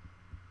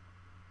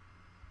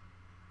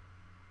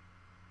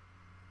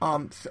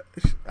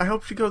 I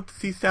hope she goes to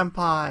see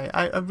Senpai.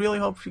 I really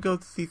hope she goes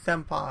to see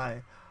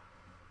Senpai.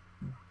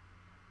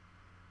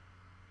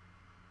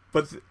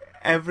 But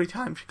every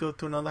time she goes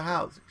to another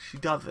house, she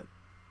doesn't.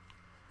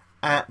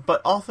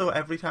 But also,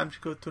 every time she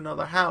goes to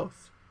another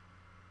house,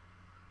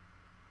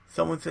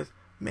 someone says,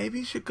 maybe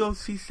you should go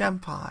see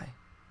Senpai.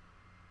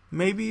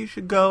 Maybe you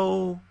should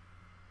go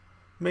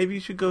see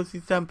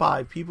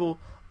Senpai. People,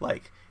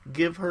 like,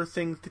 give her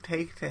things to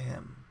take to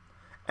him.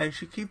 And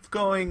she keeps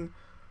going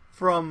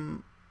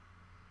from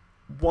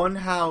one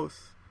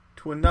house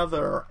to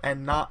another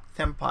and not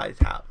Senpai's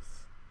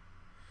house.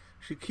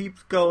 She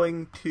keeps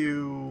going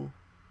to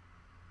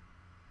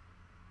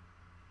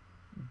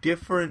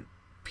different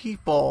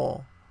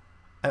people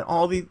and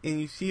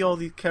you see all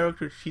these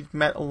characters she's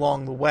met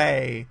along the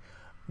way,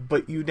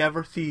 but you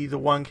never see the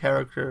one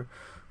character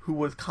who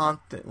was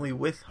constantly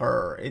with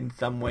her in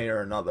some way or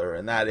another,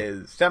 and that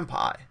is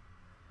Senpai.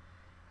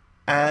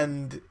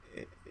 And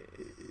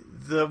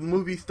the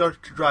movie starts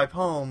to drive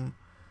home,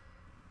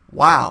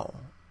 wow,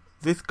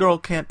 this girl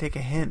can't take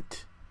a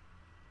hint.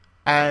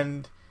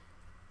 And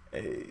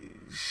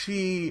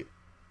she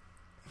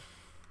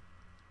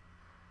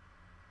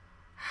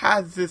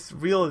has this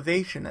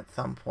realization at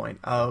some point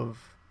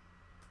of,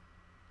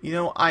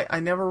 I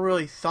never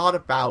really thought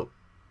about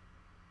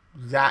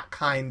that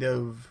kind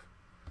of,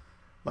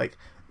 like,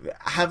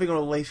 having a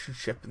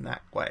relationship in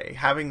that way,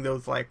 having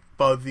those, like,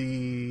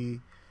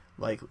 buzzy,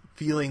 like,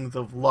 feelings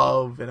of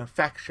love and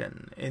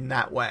affection in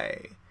that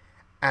way.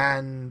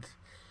 And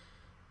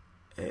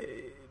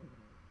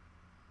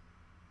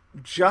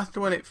just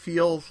when it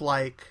feels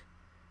like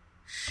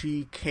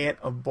she can't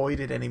avoid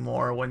it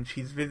anymore, when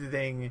she's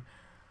visiting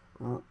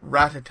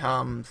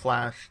Ratatam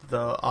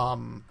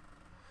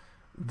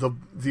 /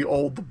 the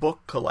old book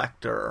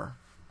collector,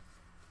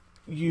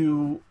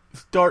 you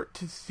start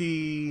to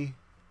see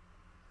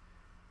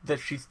that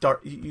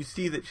you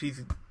see that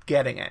she's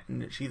getting it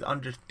and that she's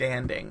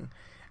understanding,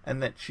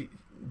 and that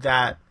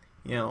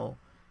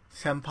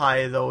Senpai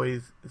has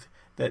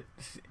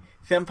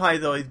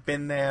always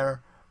been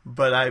there,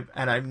 but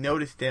I've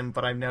noticed him,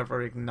 but I've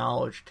never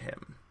acknowledged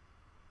him.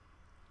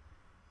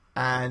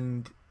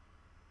 And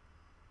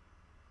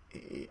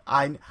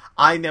I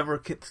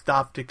never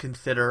stop to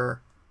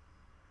consider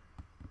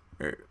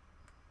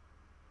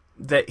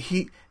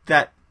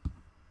that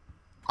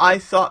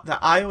I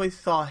always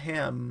saw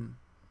him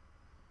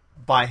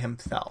by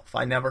himself.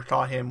 I never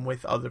saw him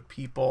with other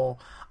people.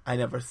 I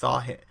never saw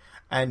him,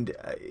 and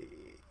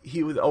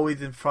he was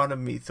always in front of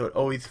me, so it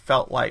always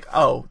felt like,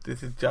 oh,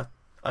 this is just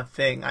a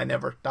thing. I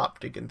never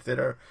stopped to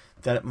consider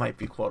that it might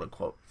be quote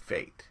unquote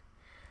fate.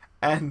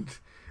 And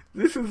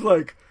this is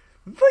like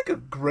a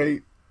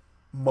great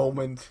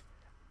moment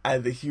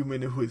as a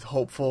human who is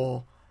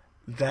hopeful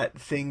that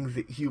things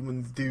that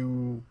humans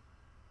do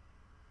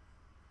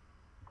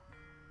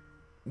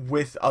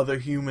with other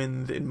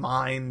humans in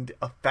mind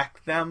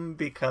affect them,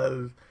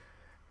 because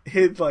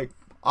his, like,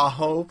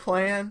 Aho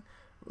plan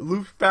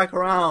loops back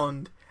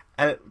around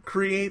and it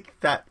creates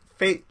that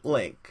fate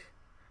link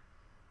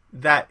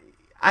that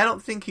I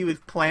don't think he was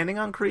planning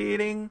on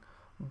creating,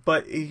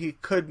 but he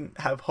couldn't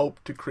have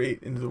hoped to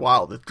create in his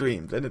wildest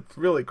dreams, and it's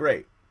really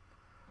great.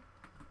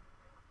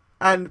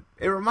 And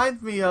it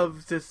reminds me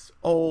of this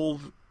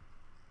old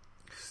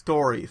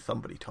story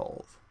somebody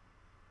told.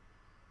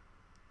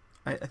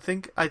 I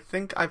think I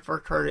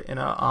first heard it in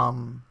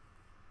on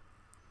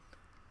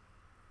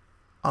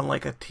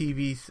like a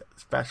TV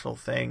special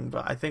thing,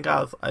 but I think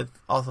I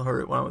also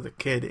heard it when I was a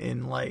kid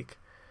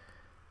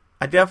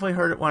I definitely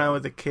heard it when I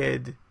was a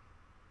kid.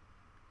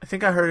 I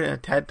think I heard it in a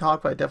TED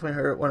Talk, but I definitely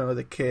heard it when I was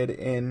a kid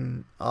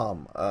in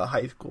a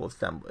high school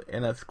assembly,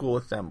 in a school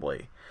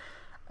assembly.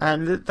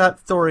 And that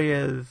story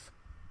is,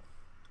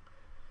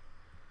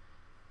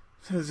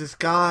 there's this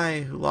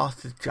guy who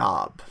lost his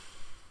job,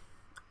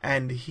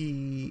 and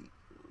he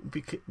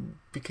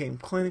became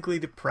clinically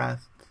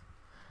depressed,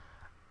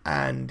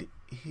 and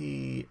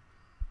he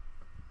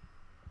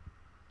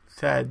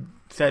said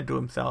to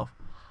himself,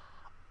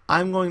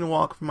 I'm going to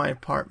walk from my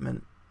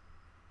apartment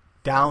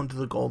down to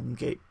the Golden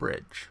Gate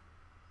Bridge.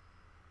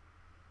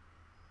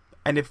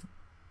 And if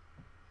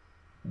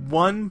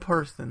one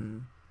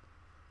person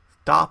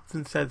stops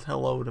and says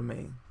hello to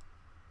me,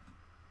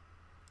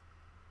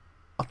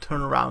 I'll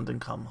turn around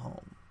and come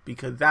home.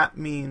 Because that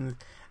means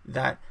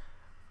that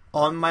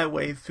on my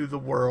way through the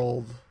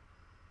world,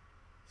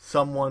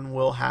 someone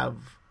will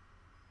have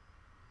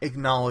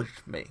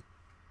acknowledged me.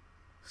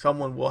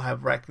 Someone will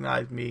have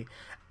recognized me,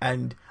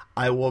 and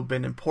I will have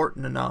been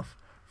important enough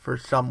for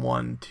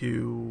someone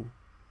to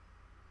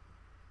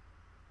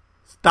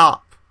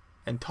stop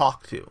and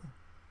talk to.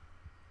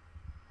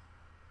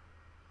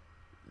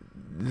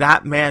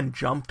 That man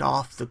jumped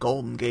off the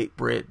Golden Gate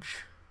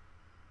Bridge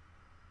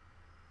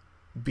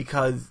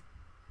because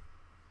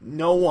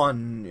no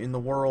one in the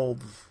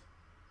world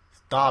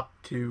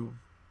stopped to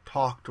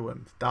talk to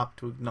him, stopped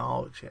to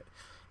acknowledge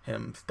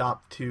him,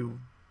 stopped to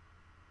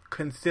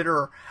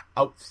consider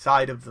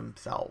outside of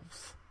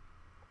themselves.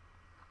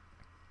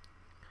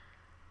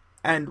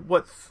 And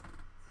what's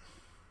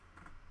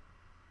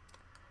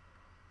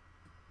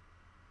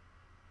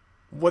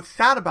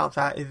sad about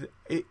that is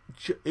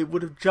it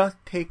would have just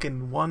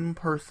taken one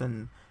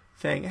person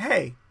saying,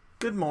 hey,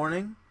 good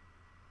morning,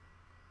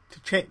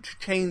 to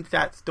change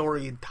that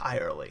story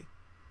entirely.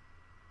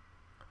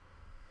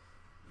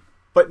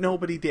 But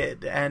nobody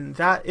did, and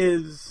that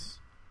is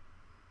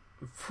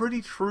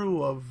pretty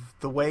true of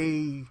the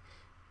way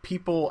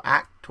people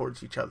act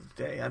towards each other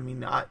today. I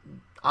mean,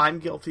 I'm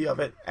guilty of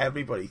it.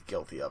 Everybody's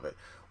guilty of it.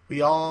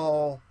 We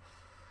all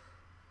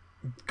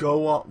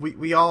go on.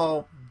 We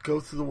all go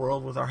through the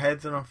world with our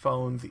heads in our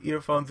phones,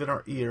 earphones in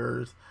our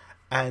ears,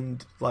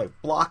 and like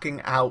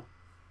blocking out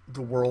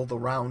the world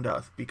around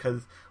us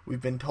because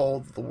we've been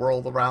told the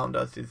world around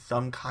us is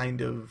some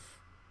kind of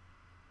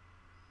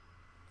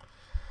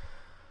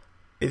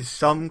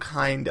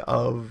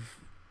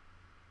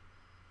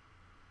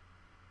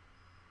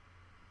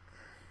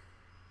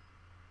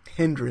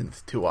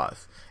hindrance to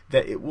us,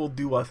 that it will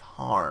do us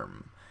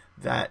harm,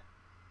 that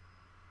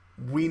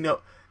we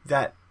know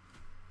that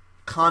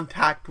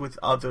contact with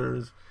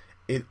others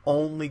is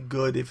only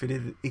good if it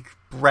is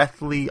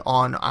expressly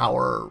on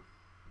our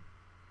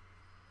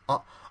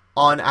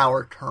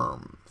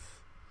terms.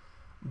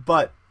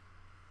 But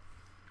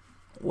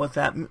what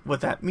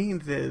that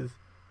means is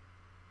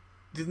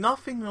there's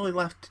nothing really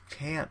left to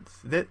chance.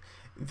 That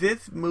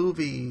this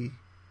movie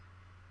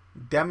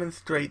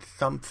demonstrates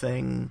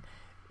something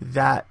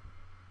that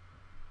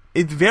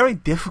is very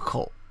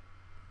difficult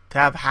to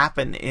have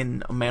happen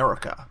in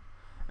America.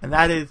 And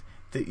that is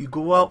that you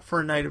go out for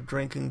a night of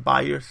drinking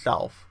by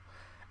yourself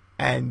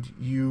and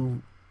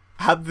you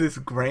have this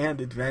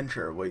grand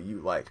adventure where you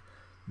like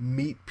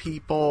meet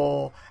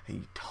people and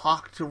you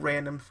talk to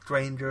random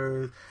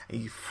strangers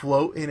and you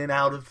float in and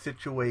out of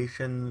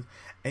situations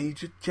and you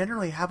just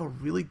generally have a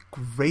really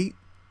great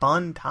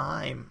fun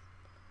time.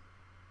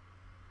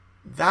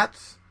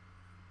 That's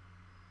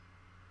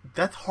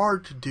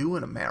hard to do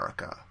in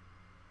America.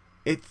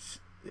 It's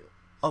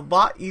a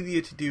lot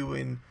easier to do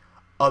in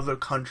other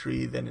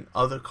countries than in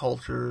other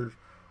cultures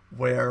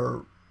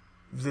where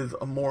there's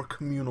a more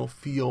communal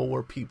feel,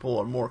 where people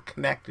are more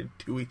connected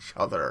to each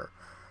other.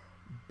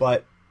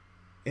 But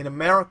in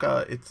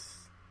America,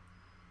 it's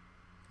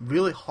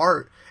really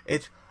hard.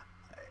 It's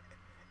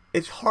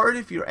hard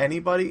if you're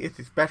anybody. It's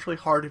especially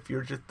hard if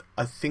you're just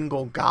a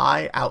single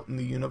guy out in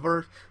the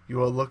universe.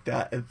 You are looked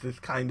at as this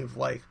kind of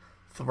like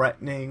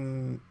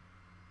threatening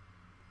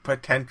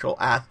potential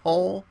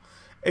asshole.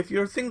 If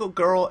you're a single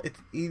girl, it's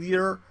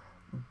easier,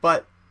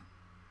 but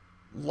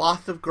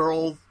lots of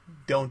girls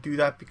don't do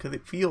that because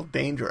it feels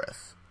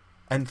dangerous.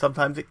 And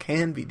sometimes it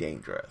can be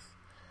dangerous.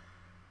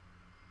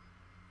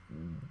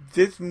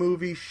 This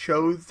movie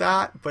shows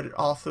that, but it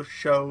also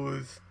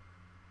shows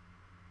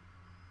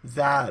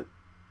that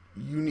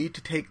you need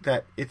to take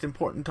that. It's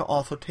important to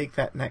also take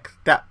that next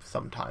step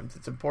sometimes.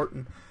 It's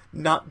important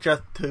not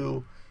just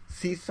to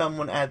see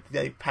someone as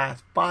they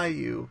pass by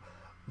you,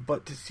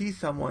 but to see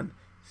someone,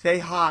 say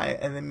hi,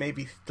 and then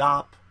maybe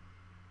stop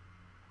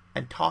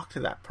and talk to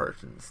that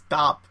person.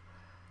 Stop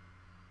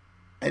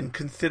and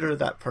consider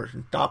that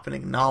person. Stop and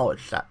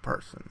acknowledge that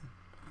person.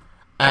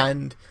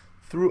 And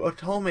through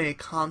Otome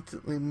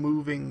constantly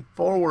moving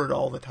forward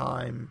all the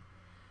time,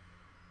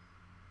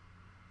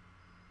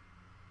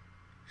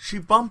 she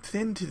bumps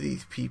into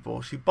these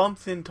people. She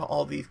bumps into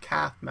all these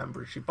cast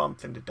members. She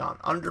bumps into Don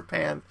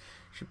Underpants.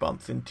 She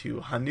bumps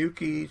into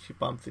Hanuki. She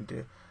bumps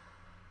into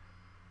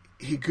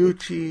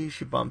Higuchi.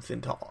 She bumps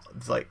into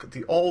like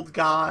the old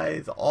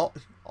guys.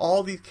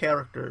 All these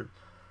characters.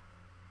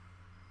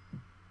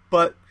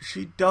 But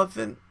she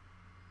doesn't,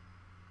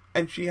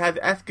 and she has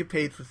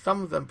escapades with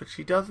some of them, but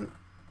she doesn't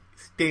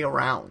stay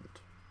around.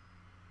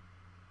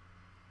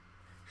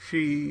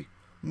 She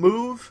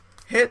moves,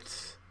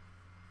 hits,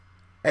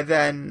 and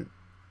then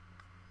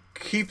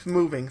keeps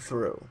moving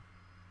through.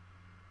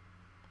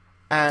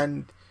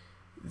 And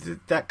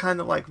that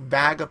kind of like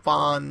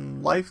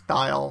vagabond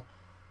lifestyle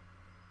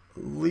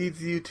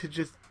leads you to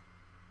just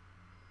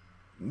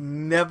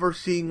never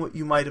seeing what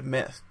you might have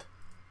missed.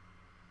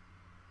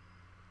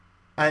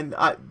 And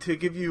to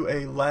give you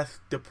a less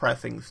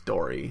depressing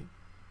story,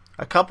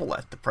 a couple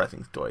less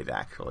depressing stories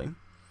actually,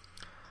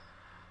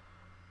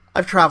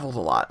 I've traveled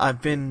a lot.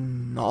 I've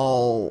been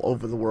all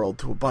over the world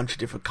to a bunch of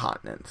different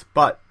continents,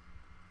 but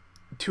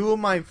two of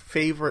my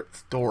favorite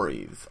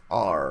stories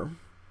are,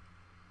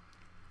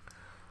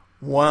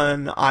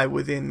 one, I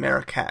was in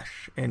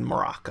Marrakesh in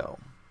Morocco.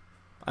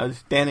 I was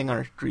standing on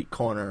a street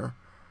corner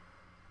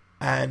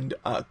and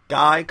a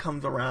guy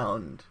comes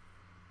around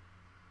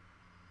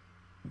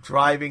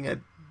driving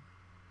a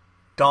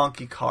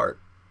donkey cart.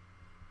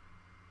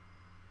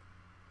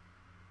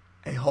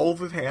 He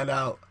holds his hand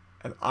out,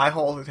 and I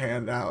hold his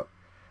hand out,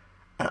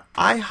 and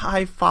I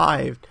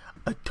high-fived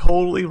a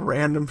totally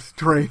random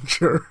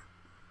stranger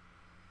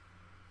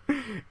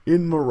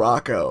in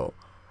Morocco,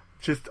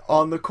 just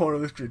on the corner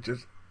of the street,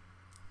 just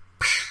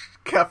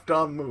kept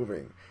on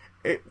moving.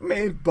 It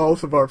made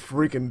both of our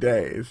freaking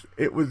days.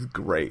 It was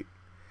great.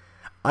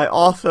 I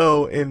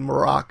also, in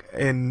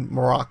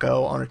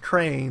Morocco on a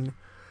train,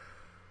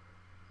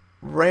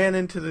 ran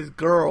into this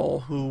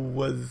girl who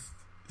was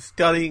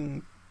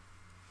studying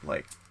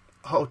like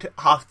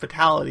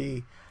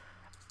hospitality,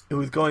 who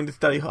was going to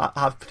study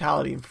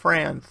hospitality in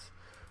France,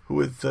 who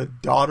is the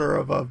daughter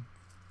of a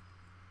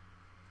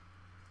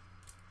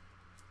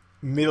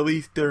Middle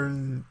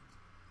Eastern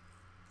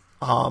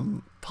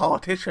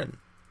politician.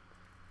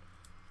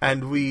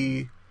 And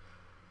we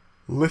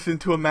listened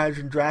to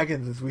Imagine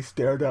Dragons as we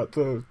stared at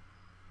the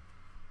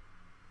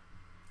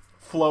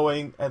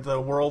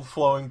world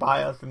flowing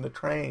by us in the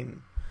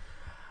train.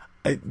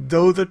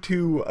 Those are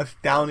two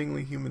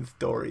astoundingly human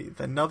stories.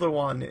 Another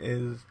one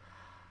is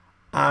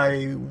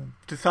I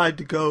decided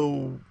to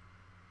go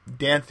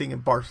dancing in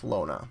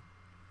Barcelona.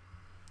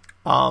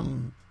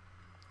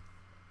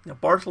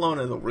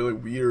 Barcelona is a really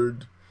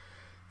weird.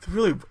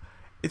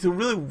 It's a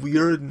really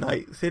weird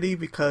night city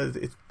because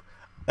it's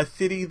a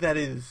city that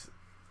is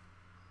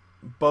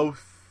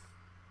both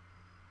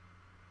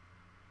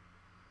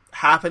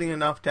happening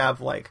enough to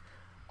have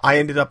I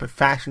ended up at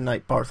Fashion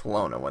Night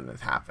Barcelona when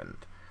this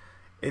happened.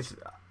 It's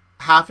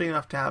happening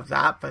enough to have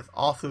that, but it's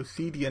also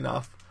seedy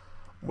enough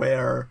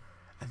where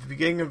at the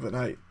beginning of the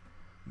night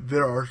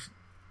there are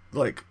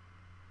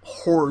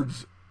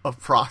hordes of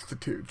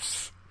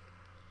prostitutes,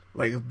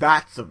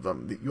 vats of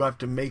them that you have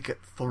to make it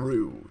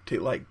through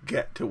to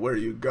get to where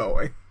you're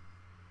going.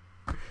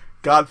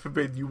 God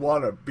forbid you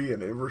want to be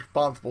an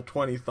irresponsible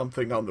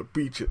 20-something on the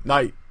beach at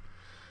night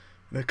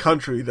in a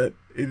country that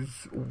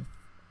is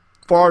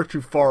far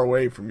too far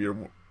away from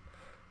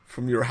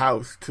your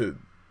house to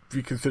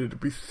be considered to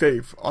be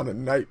safe on a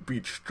night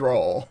beach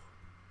stroll.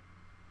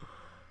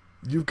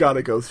 You've got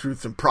to go through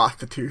some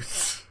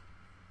prostitutes.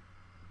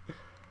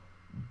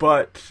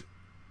 But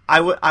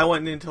I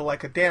went into a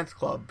dance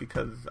club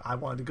because I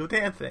wanted to go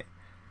dancing.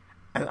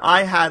 And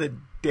I had a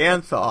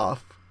dance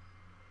off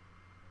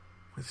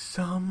with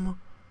some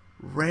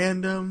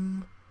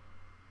random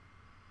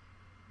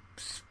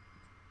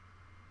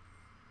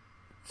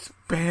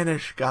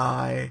Spanish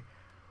guy.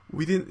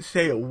 We didn't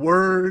say a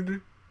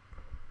word.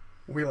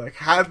 We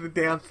had the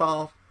dance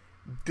off,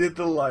 did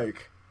the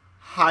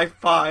high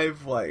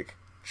five,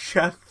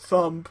 chest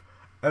thump,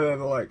 and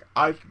then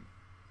I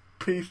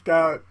peaced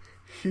out,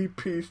 he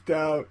peaced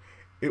out.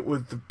 It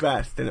was the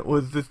best, and it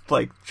was this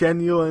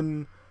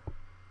genuine.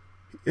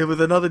 It was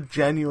another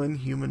genuine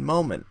human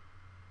moment.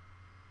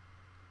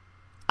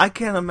 I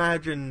can't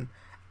imagine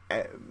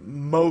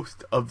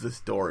most of the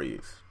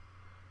stories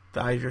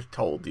that I just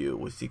told you,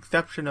 with the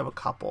exception of a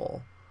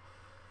couple,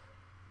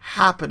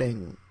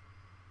 happening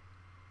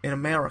in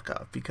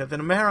America. Because in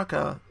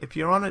America, if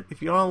you're on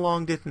a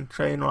long distance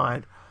train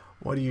ride,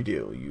 what do?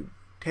 You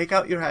take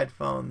out your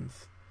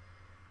headphones,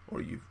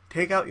 or you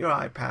take out your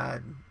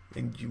iPad,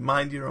 and you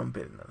mind your own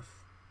business.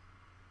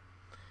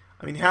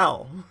 I mean,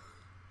 hell,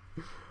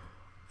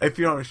 if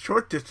you're on a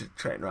short distance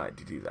train ride,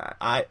 you do that.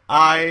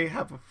 I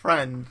have a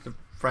friend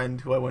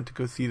who I went to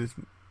go see this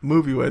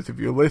movie with. If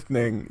you're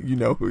listening, you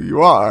know who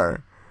you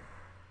are.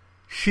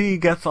 She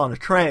gets on a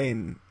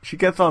train. She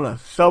gets on a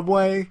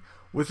subway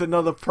with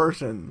another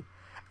person,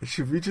 and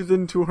she reaches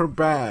into her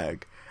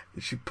bag,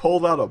 and she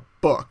pulls out a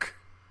book.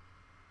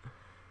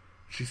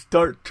 She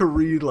starts to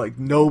read like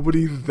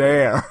nobody's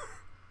there.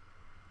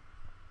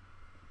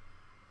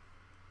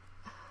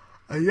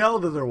 I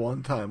yelled at her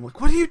one time,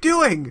 what are you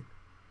doing?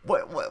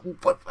 What,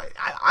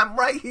 I'm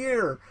right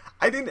here.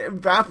 I didn't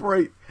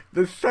evaporate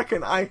the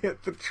second I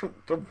hit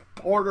the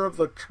border of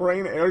the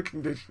train air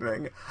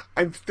conditioning.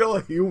 I'm still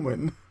a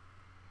human.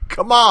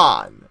 Come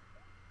on.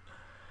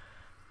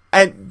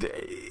 And,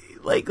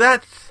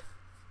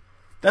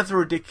 that's a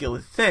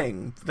ridiculous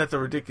thing. That's a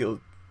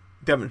ridiculous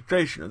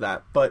demonstration of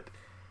that. But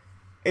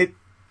it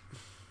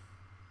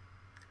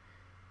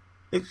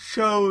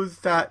shows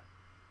that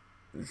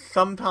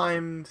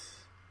sometimes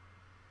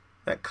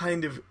that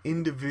kind of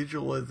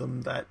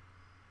individualism that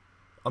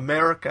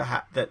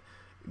America that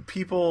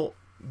people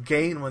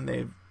gain when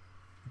they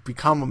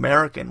become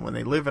American, when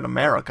they live in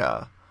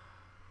America,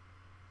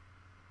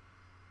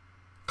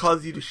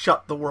 cause you to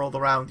shut the world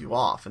around you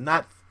off. And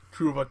that's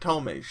true of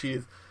Otome. She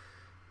is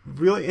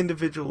really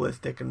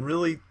individualistic and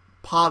really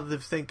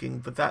positive thinking,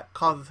 but that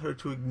causes her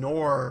to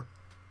ignore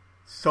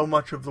so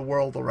much of the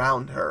world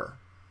around her.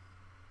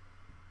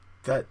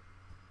 That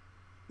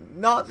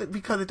not that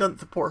because it doesn't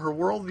support her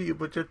worldview,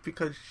 but just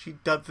because she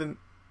doesn't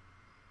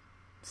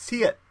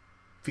see it.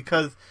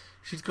 Because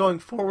she's going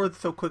forward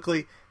so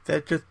quickly that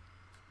it just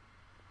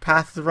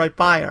passes right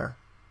by her.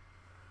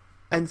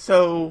 And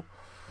so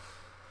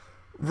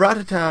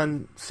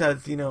Ratatan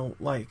says,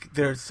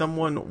 there's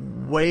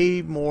someone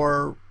way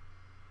more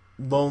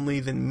lonely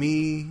than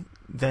me,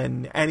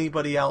 than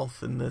anybody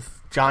else in this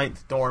giant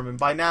storm. And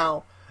by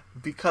now,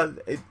 because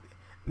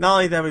not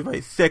only is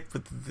everybody sick,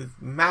 but this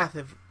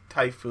massive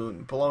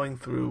typhoon blowing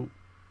through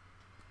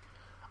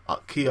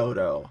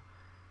Kyoto,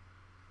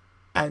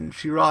 and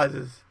she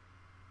realizes,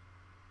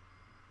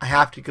 I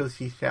have to go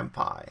see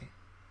Senpai.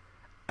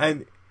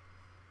 And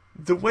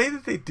the way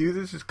that they do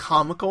this is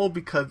comical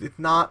because it's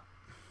not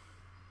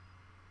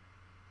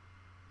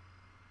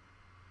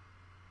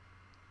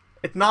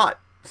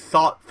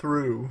thought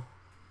through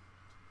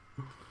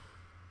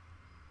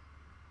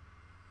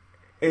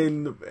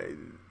in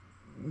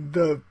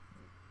the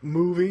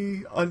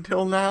movie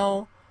until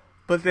now,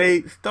 but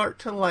they start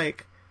to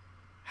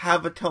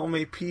have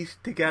Otome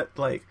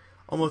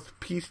almost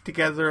piece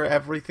together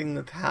everything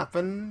that's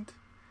happened,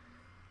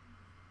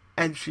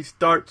 and she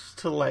starts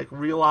to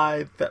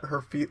realize that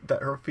her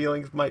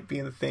feelings might be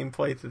in the same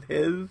place as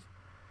his,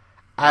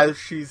 as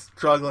she's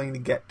struggling to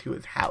get to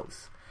his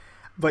house.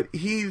 But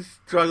he's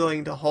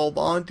struggling to hold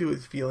on to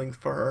his feelings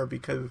for her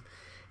because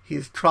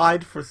he's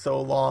tried for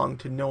so long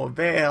to no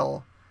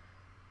avail,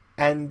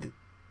 and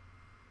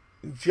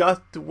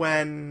just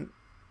when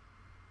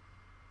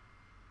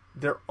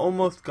they're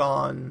almost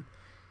gone,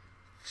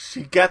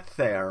 she gets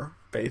there,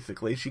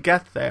 basically. She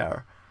gets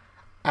there,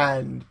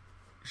 and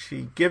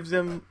she gives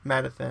him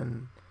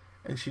medicine,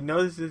 and she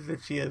notices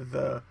that she has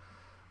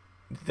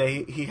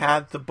he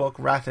had the book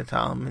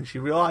Ratatam, and she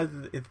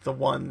realizes it's the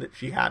one that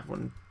she had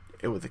when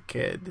it was a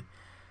kid.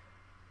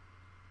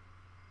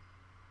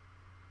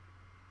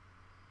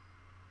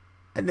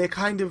 And they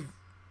kind of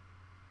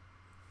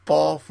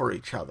fall for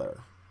each other.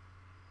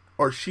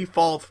 Or she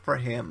falls for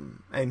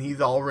him, and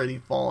he's already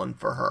fallen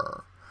for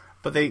her.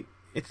 But they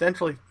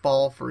essentially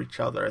fall for each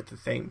other at the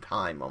same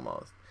time,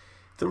 almost.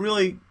 It's a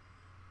really,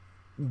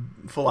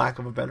 for lack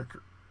of a better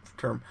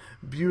term,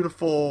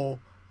 beautiful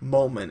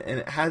moment. And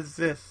it has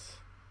this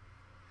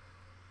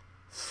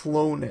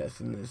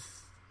slowness and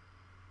this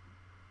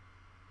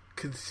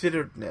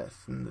consideredness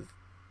and this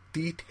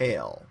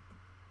detail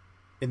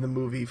in the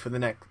movie for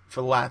the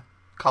last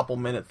couple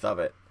minutes of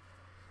it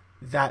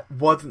that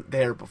wasn't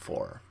there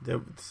before.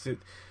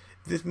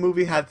 This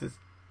movie has this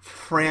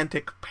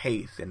frantic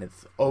pace, and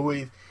it's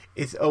always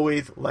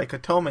like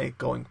Otome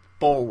going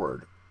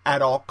forward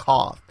at all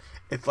costs.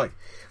 It's like,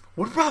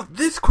 what about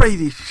this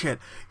crazy shit?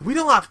 We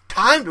don't have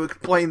time to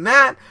explain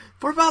that.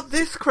 What about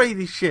this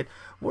crazy shit?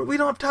 We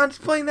don't have time to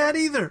explain that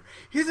either.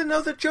 Here's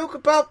another joke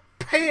about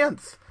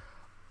pants.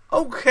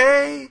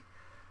 Okay.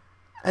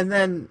 And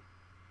then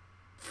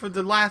for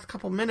the last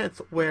couple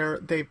minutes where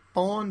they've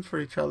fallen for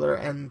each other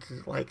and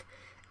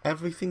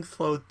everything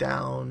slows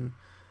down,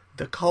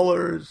 the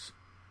colors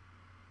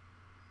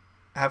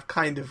have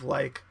kind of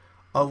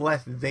a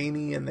less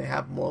zany and they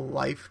have more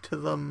life to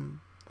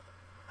them.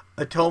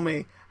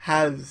 Otome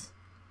has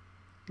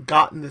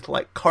gotten this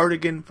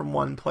cardigan from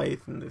one place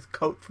and this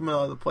coat from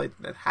another place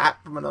and this hat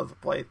from another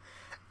place,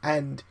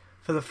 and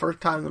for the first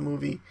time in the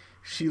movie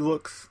she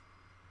has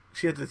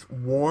this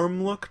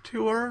warm look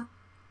to her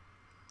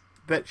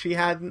that she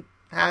hadn't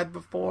had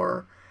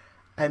before,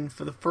 and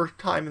for the first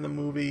time in the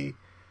movie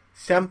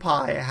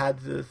Senpai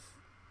had this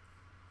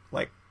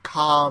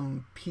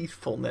calm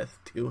peacefulness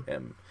to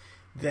him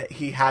that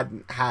he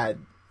hadn't had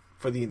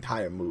for the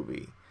entire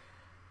movie.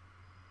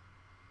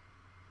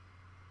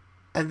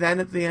 And then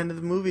at the end of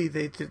the movie,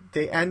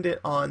 they end it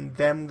on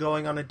them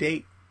going on a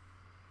date,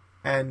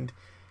 and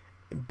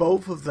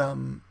both of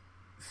them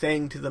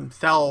saying to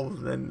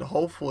themselves, and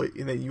hopefully,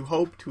 you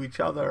hope to each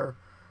other,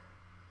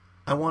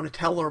 I want to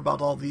tell her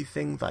about all these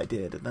things I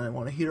did, and then I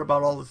want to hear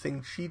about all the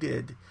things she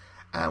did,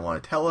 and I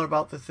want to tell her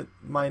about this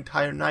my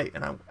entire night,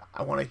 and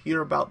I want to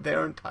hear about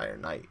their entire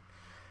night.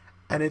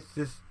 And it's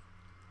this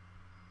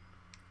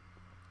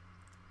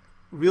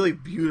really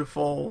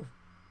beautiful,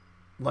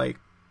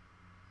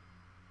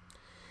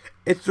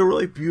 it's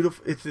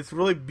this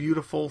really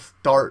beautiful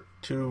start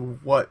to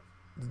what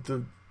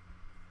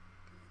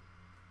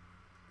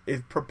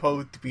is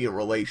proposed to be a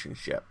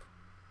relationship.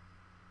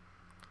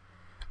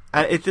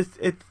 And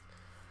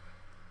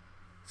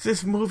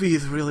this movie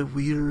is really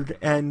weird,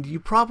 and you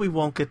probably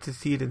won't get to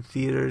see it in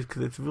theaters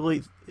because it's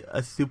really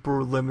a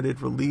super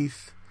limited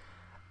release,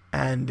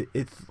 and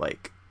it's by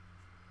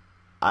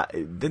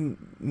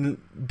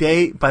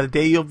the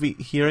day you'll be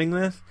hearing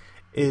this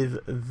is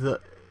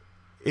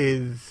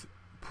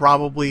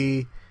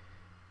probably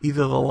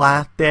either the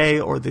last day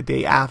or the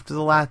day after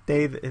the last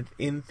day that it's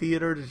in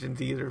theaters. It's in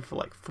theaters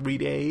for 3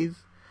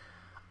 days,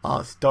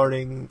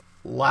 starting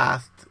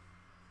last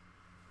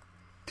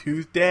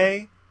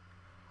Tuesday.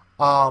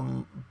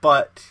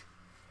 But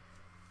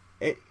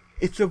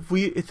it's a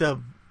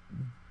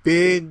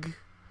big,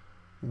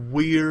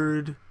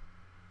 weird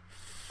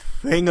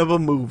thing of a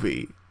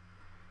movie.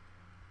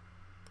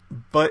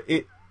 But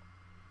it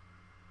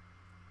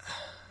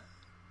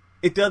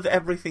does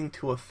everything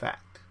to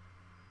effect.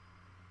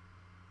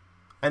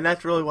 And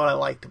that's really what I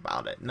liked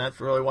about it. And that's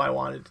really why I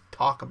wanted to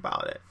talk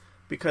about it.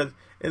 Because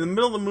in the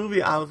middle of the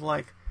movie, I was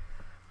like,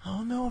 I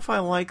don't know if I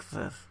like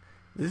this.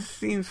 This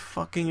seems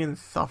fucking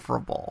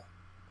insufferable.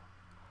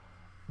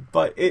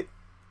 But it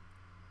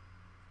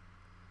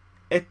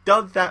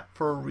does that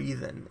for a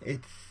reason.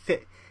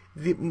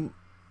 There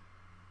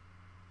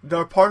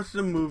are parts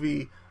of the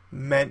movie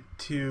meant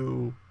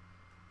to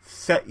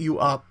set you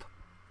up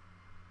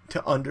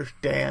to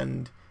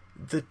understand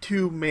the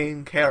two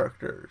main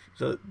characters,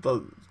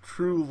 the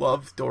true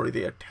love story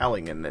they are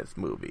telling in this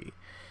movie.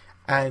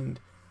 And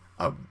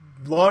a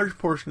large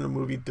portion of the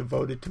movie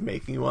devoted to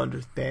making you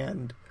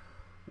understand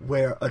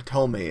where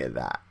Otome is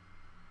at.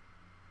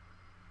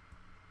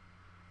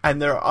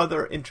 And there are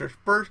other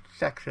interspersed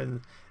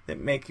sections that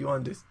make you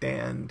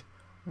understand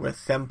where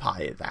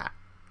Senpai is at.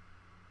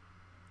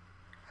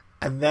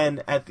 And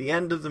then at the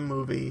end of the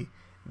movie,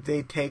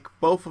 they take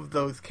both of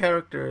those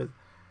characters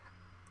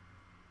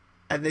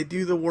and they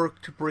do the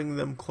work to bring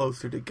them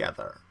closer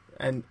together.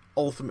 And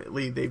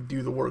ultimately, they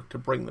do the work to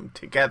bring them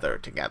together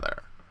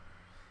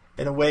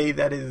in a way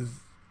that is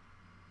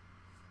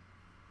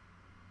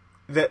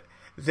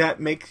that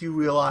makes you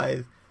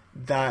realize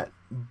that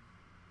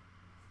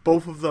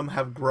both of them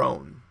have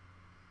grown,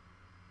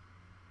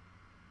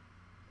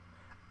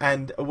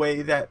 and a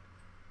way that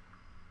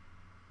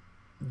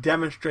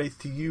demonstrates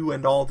to you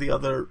and all the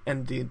other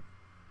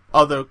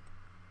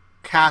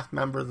cast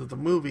members of the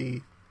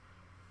movie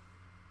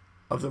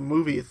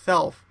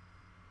itself,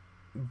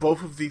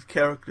 both of these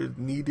characters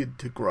needed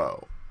to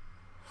grow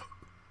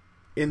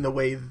in the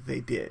way that they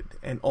did,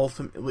 and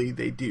ultimately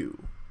they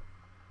do.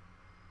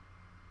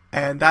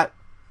 And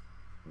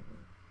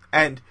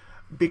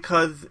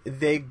because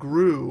they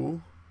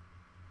grew,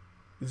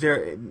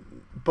 they're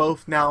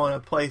both now in a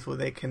place where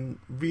they can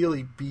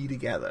really be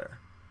together.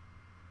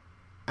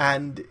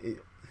 And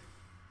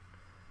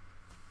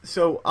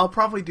so I'll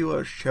probably do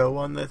a show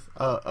on this,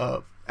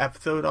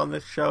 episode on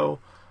this show,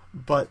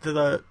 but there's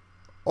an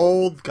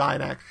old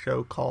Gainax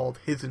show called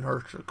His and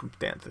Her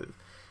Circumstances,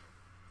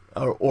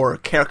 or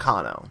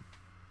Kerkano.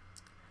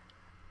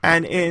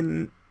 And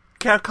in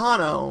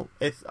Kerkano,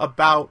 it's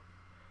about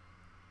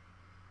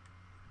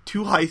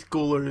two high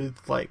schoolers,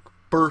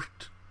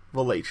 birth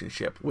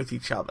relationship with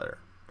each other.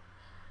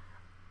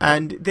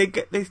 And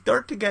they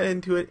start to get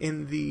into it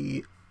in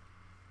the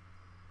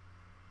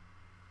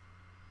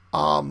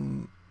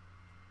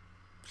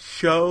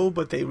show,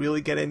 but they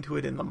really get into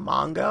it in the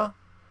manga.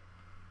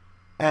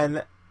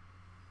 And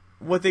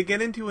what they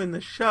get into in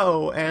the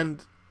show,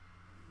 and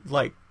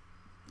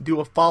do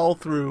a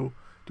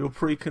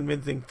pretty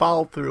convincing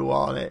follow through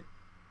on it,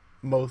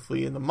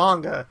 mostly in the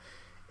manga,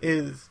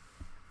 is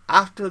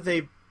after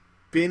they've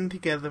been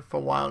together for a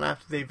while and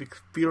after they've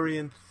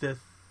experienced this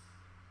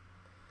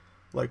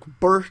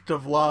burst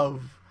of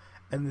love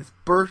and this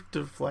burst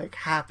of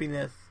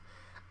happiness,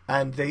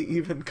 and they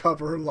even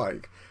cover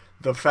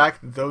the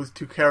fact that those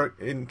two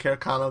in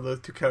Kerkano, those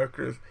two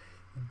characters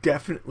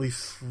definitely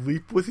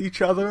sleep with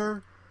each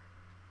other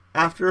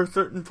after a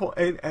certain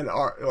point, and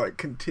are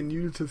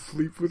continue to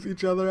sleep with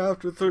each other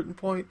after a certain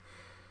point.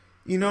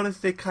 You notice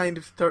they kind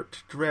of start to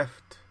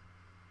drift,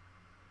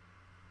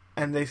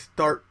 and they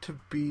start to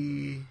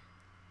be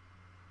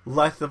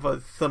less of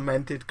a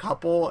cemented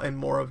couple and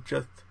more of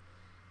just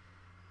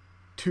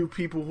two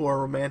people who are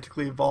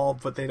romantically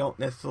involved, but they're not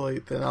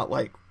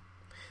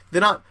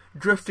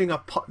drifting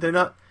apart. They're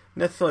not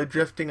necessarily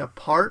drifting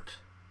apart,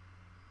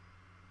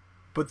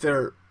 but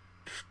they're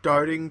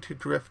starting to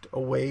drift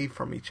away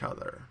from each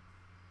other.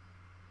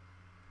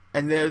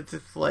 And there's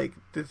this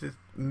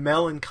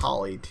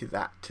melancholy to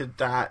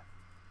that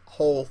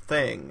whole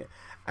thing.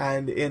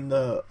 And in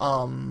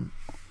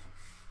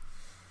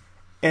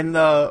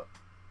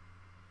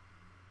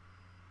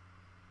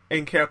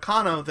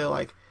Kerkano,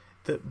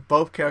 they're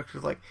both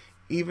characters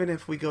even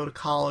if we go to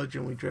college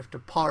and we drift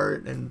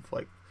apart and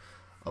blah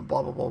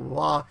blah blah blah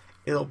blah,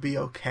 it'll be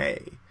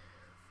okay.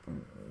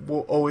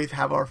 We'll always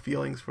have our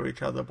feelings for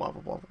each other, blah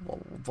blah blah blah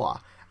blah blah.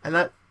 And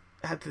that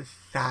has a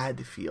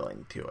sad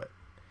feeling to it.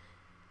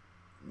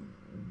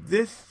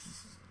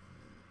 This,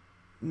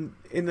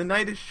 in The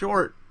Night is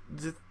Short,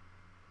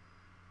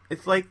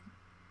 it's like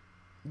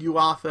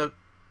Yuasa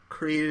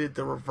created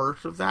the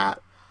reverse of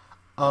that,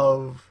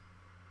 of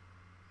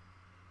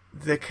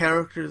the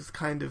characters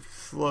kind of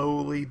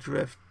slowly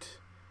drift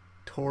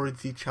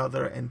towards each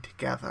other and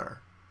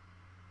together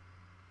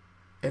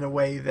in a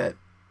way that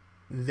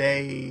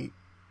they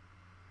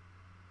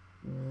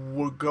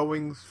were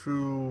going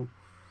through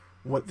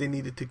what they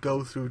needed to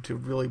go through to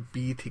really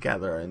be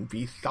together and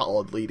be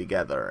solidly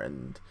together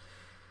and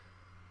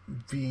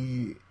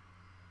be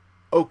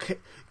okay.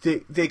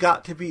 They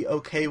got to be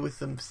okay with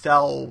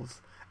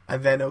themselves,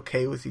 and then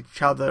okay with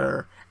each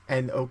other,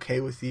 and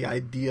okay with the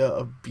idea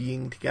of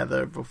being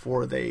together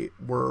before they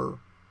were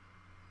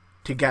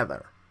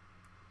together.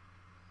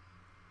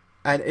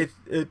 And it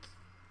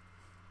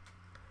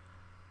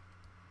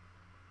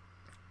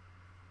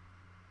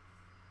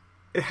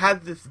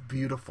had this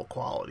beautiful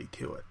quality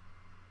to it.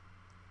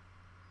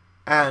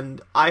 And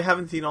I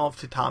haven't seen all of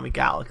Tatami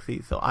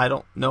Galaxy, so I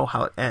don't know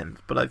how it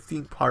ends, but I've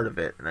seen part of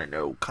it, and I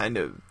know kind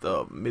of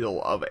the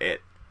middle of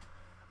it.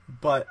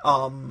 But,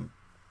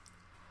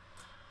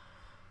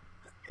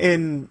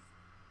 in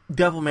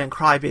Devilman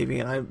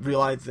Crybaby, and I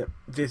realize that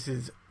this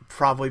is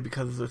probably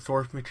because of the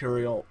source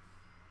material,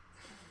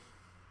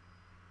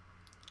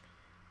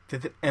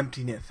 there's an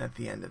emptiness at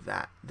the end of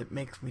that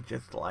makes me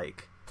just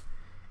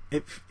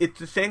it's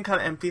the same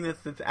kind of emptiness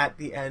that's at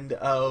the end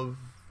of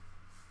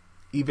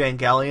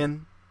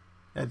Evangelion,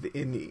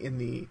 in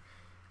the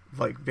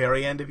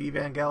very end of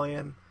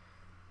Evangelion,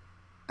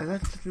 and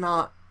that's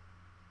not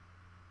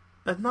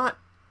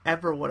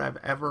ever what I've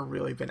ever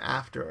really been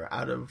after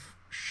out of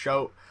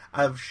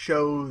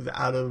shows,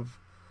 out of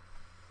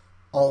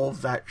all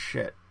of that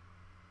shit.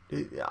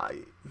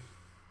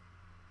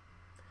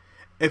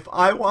 If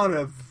I want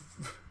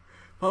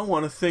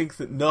to think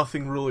that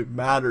nothing really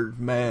matters,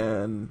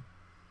 man,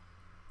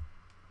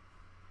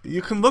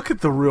 You can look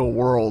at the real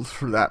world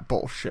for that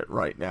bullshit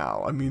right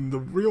now. I mean, the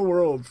real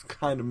world's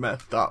kind of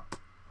messed up.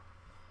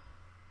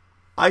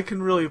 I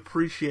can really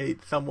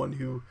appreciate someone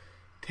who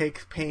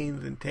takes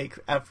pains and takes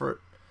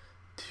effort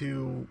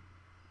to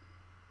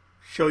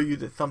show you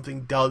that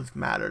something does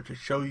matter, to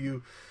show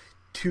you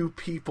two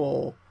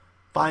people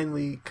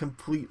finally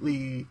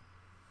completely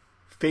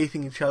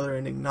facing each other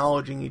and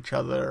acknowledging each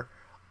other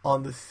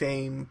on the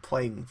same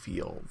playing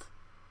field.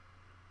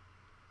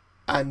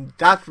 And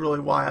that's really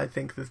why I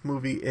think this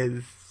movie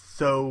is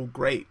so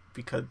great,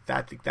 because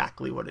that's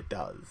exactly what it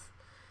does.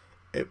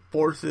 It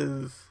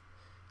forces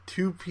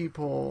two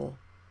people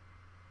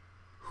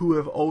who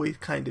have always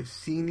kind of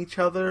seen each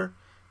other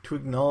to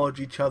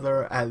acknowledge each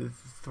other as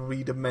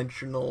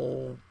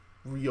three-dimensional,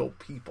 real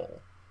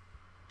people.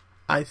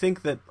 I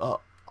think that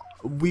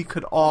we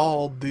could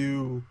all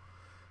do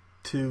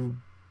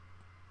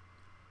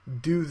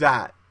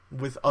that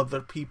with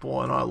other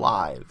people in our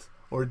lives,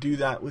 or do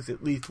that with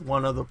at least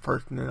one other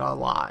person in our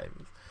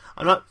lives.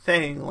 I'm not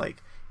saying, like,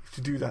 you have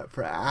to do that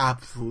for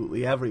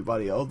absolutely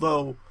everybody,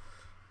 although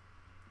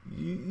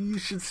you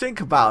should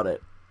think about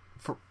it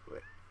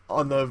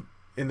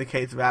in the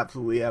case of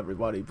absolutely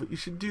everybody, but you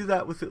should do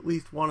that with at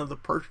least one other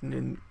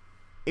person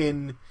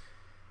in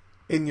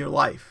your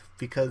life,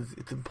 because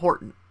it's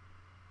important.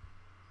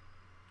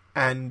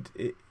 And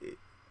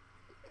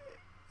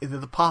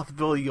there's a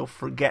possibility you'll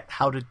forget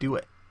how to do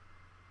it.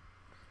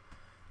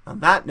 On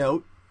that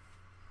note,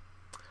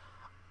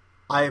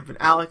 I have been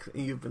Alex,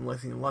 and you've been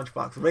listening to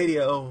Lunchbox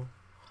Radio.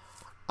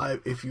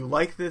 If you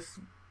like this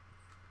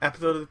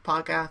episode of the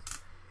podcast,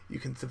 you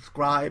can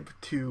subscribe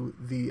to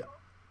the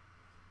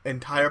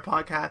entire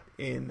podcast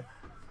in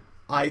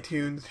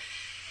iTunes.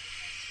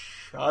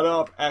 Shut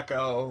up,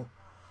 Echo.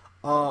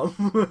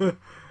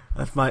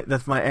 That's my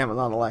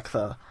Amazon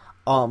Alexa.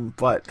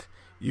 But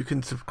you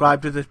can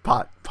subscribe to this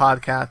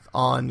podcast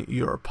on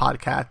your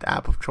podcast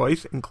app of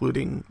choice,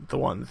 including the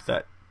ones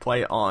that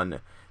play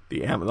on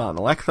the Amazon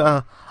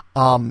Alexa.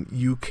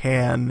 You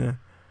can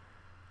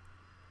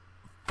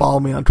follow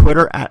me on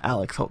Twitter at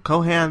Alex Holt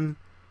Cohan.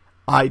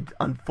 I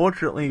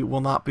unfortunately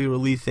will not be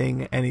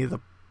releasing any of the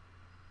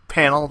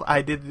panels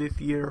I did this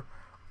year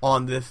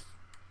on this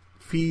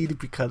feed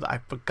because I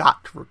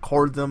forgot to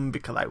record them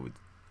because I was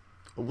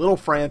a little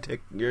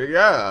frantic.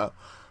 Yeah.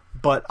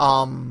 But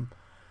I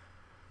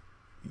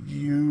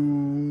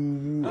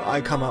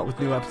come out with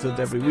new episodes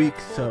every week,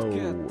 so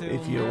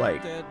if you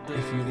like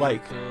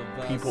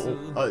people,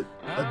 a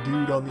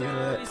dude on the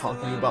internet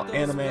talking about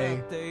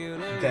anime,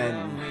 then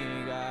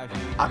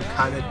I'm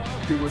kind of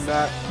doing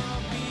that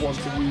once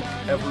a week,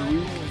 every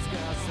week.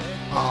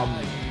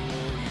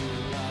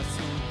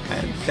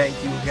 And thank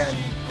you again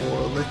for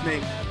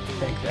listening.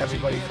 Thanks to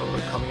everybody for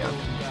coming out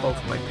to both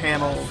of my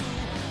panels.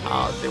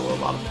 They were a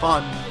lot of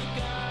fun.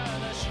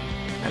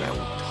 And I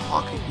will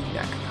talk to you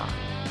next time.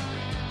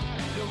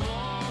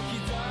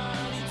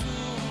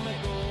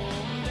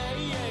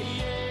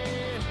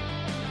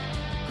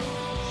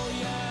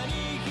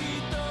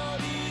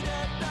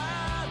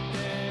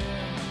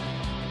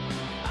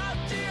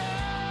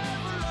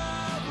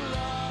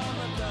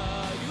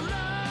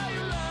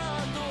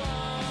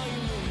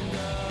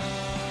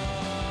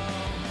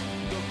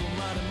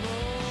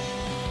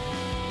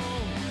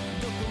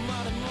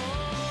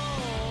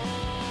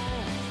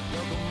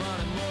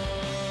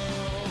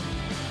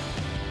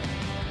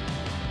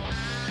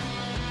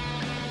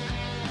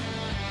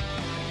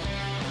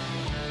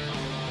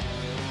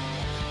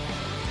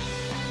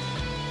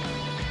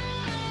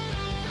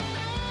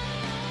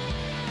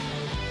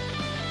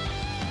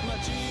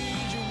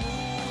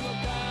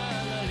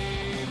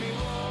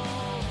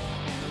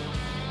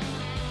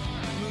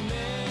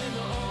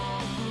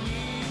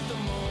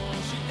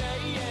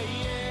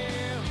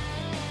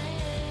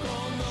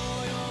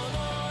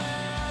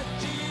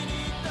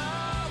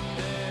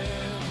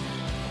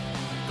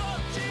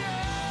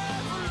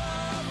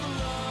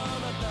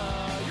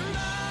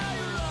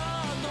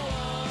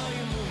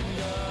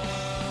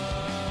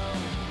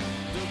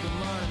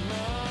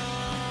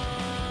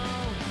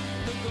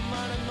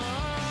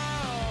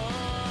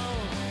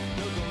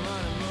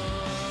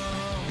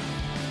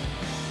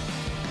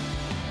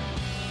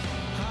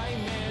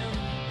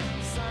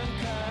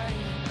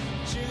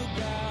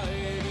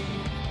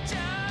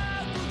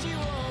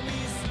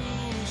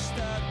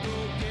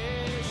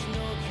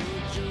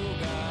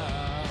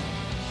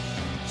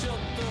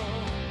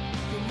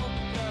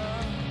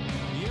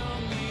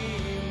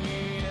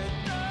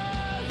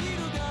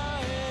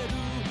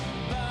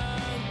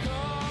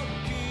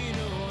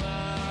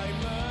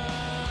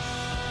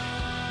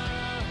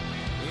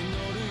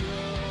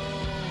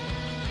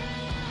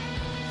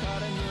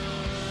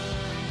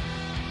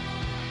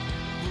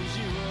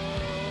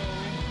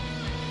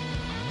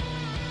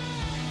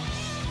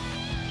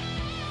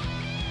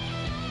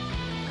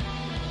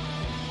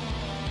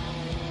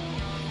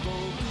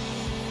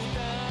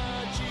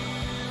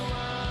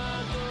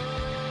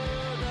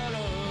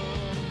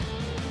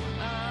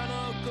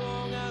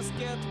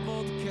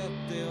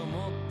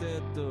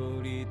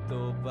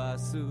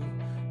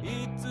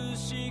いつ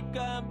し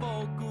か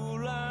僕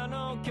ら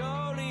の距離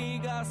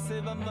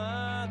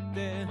ば待っ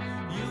て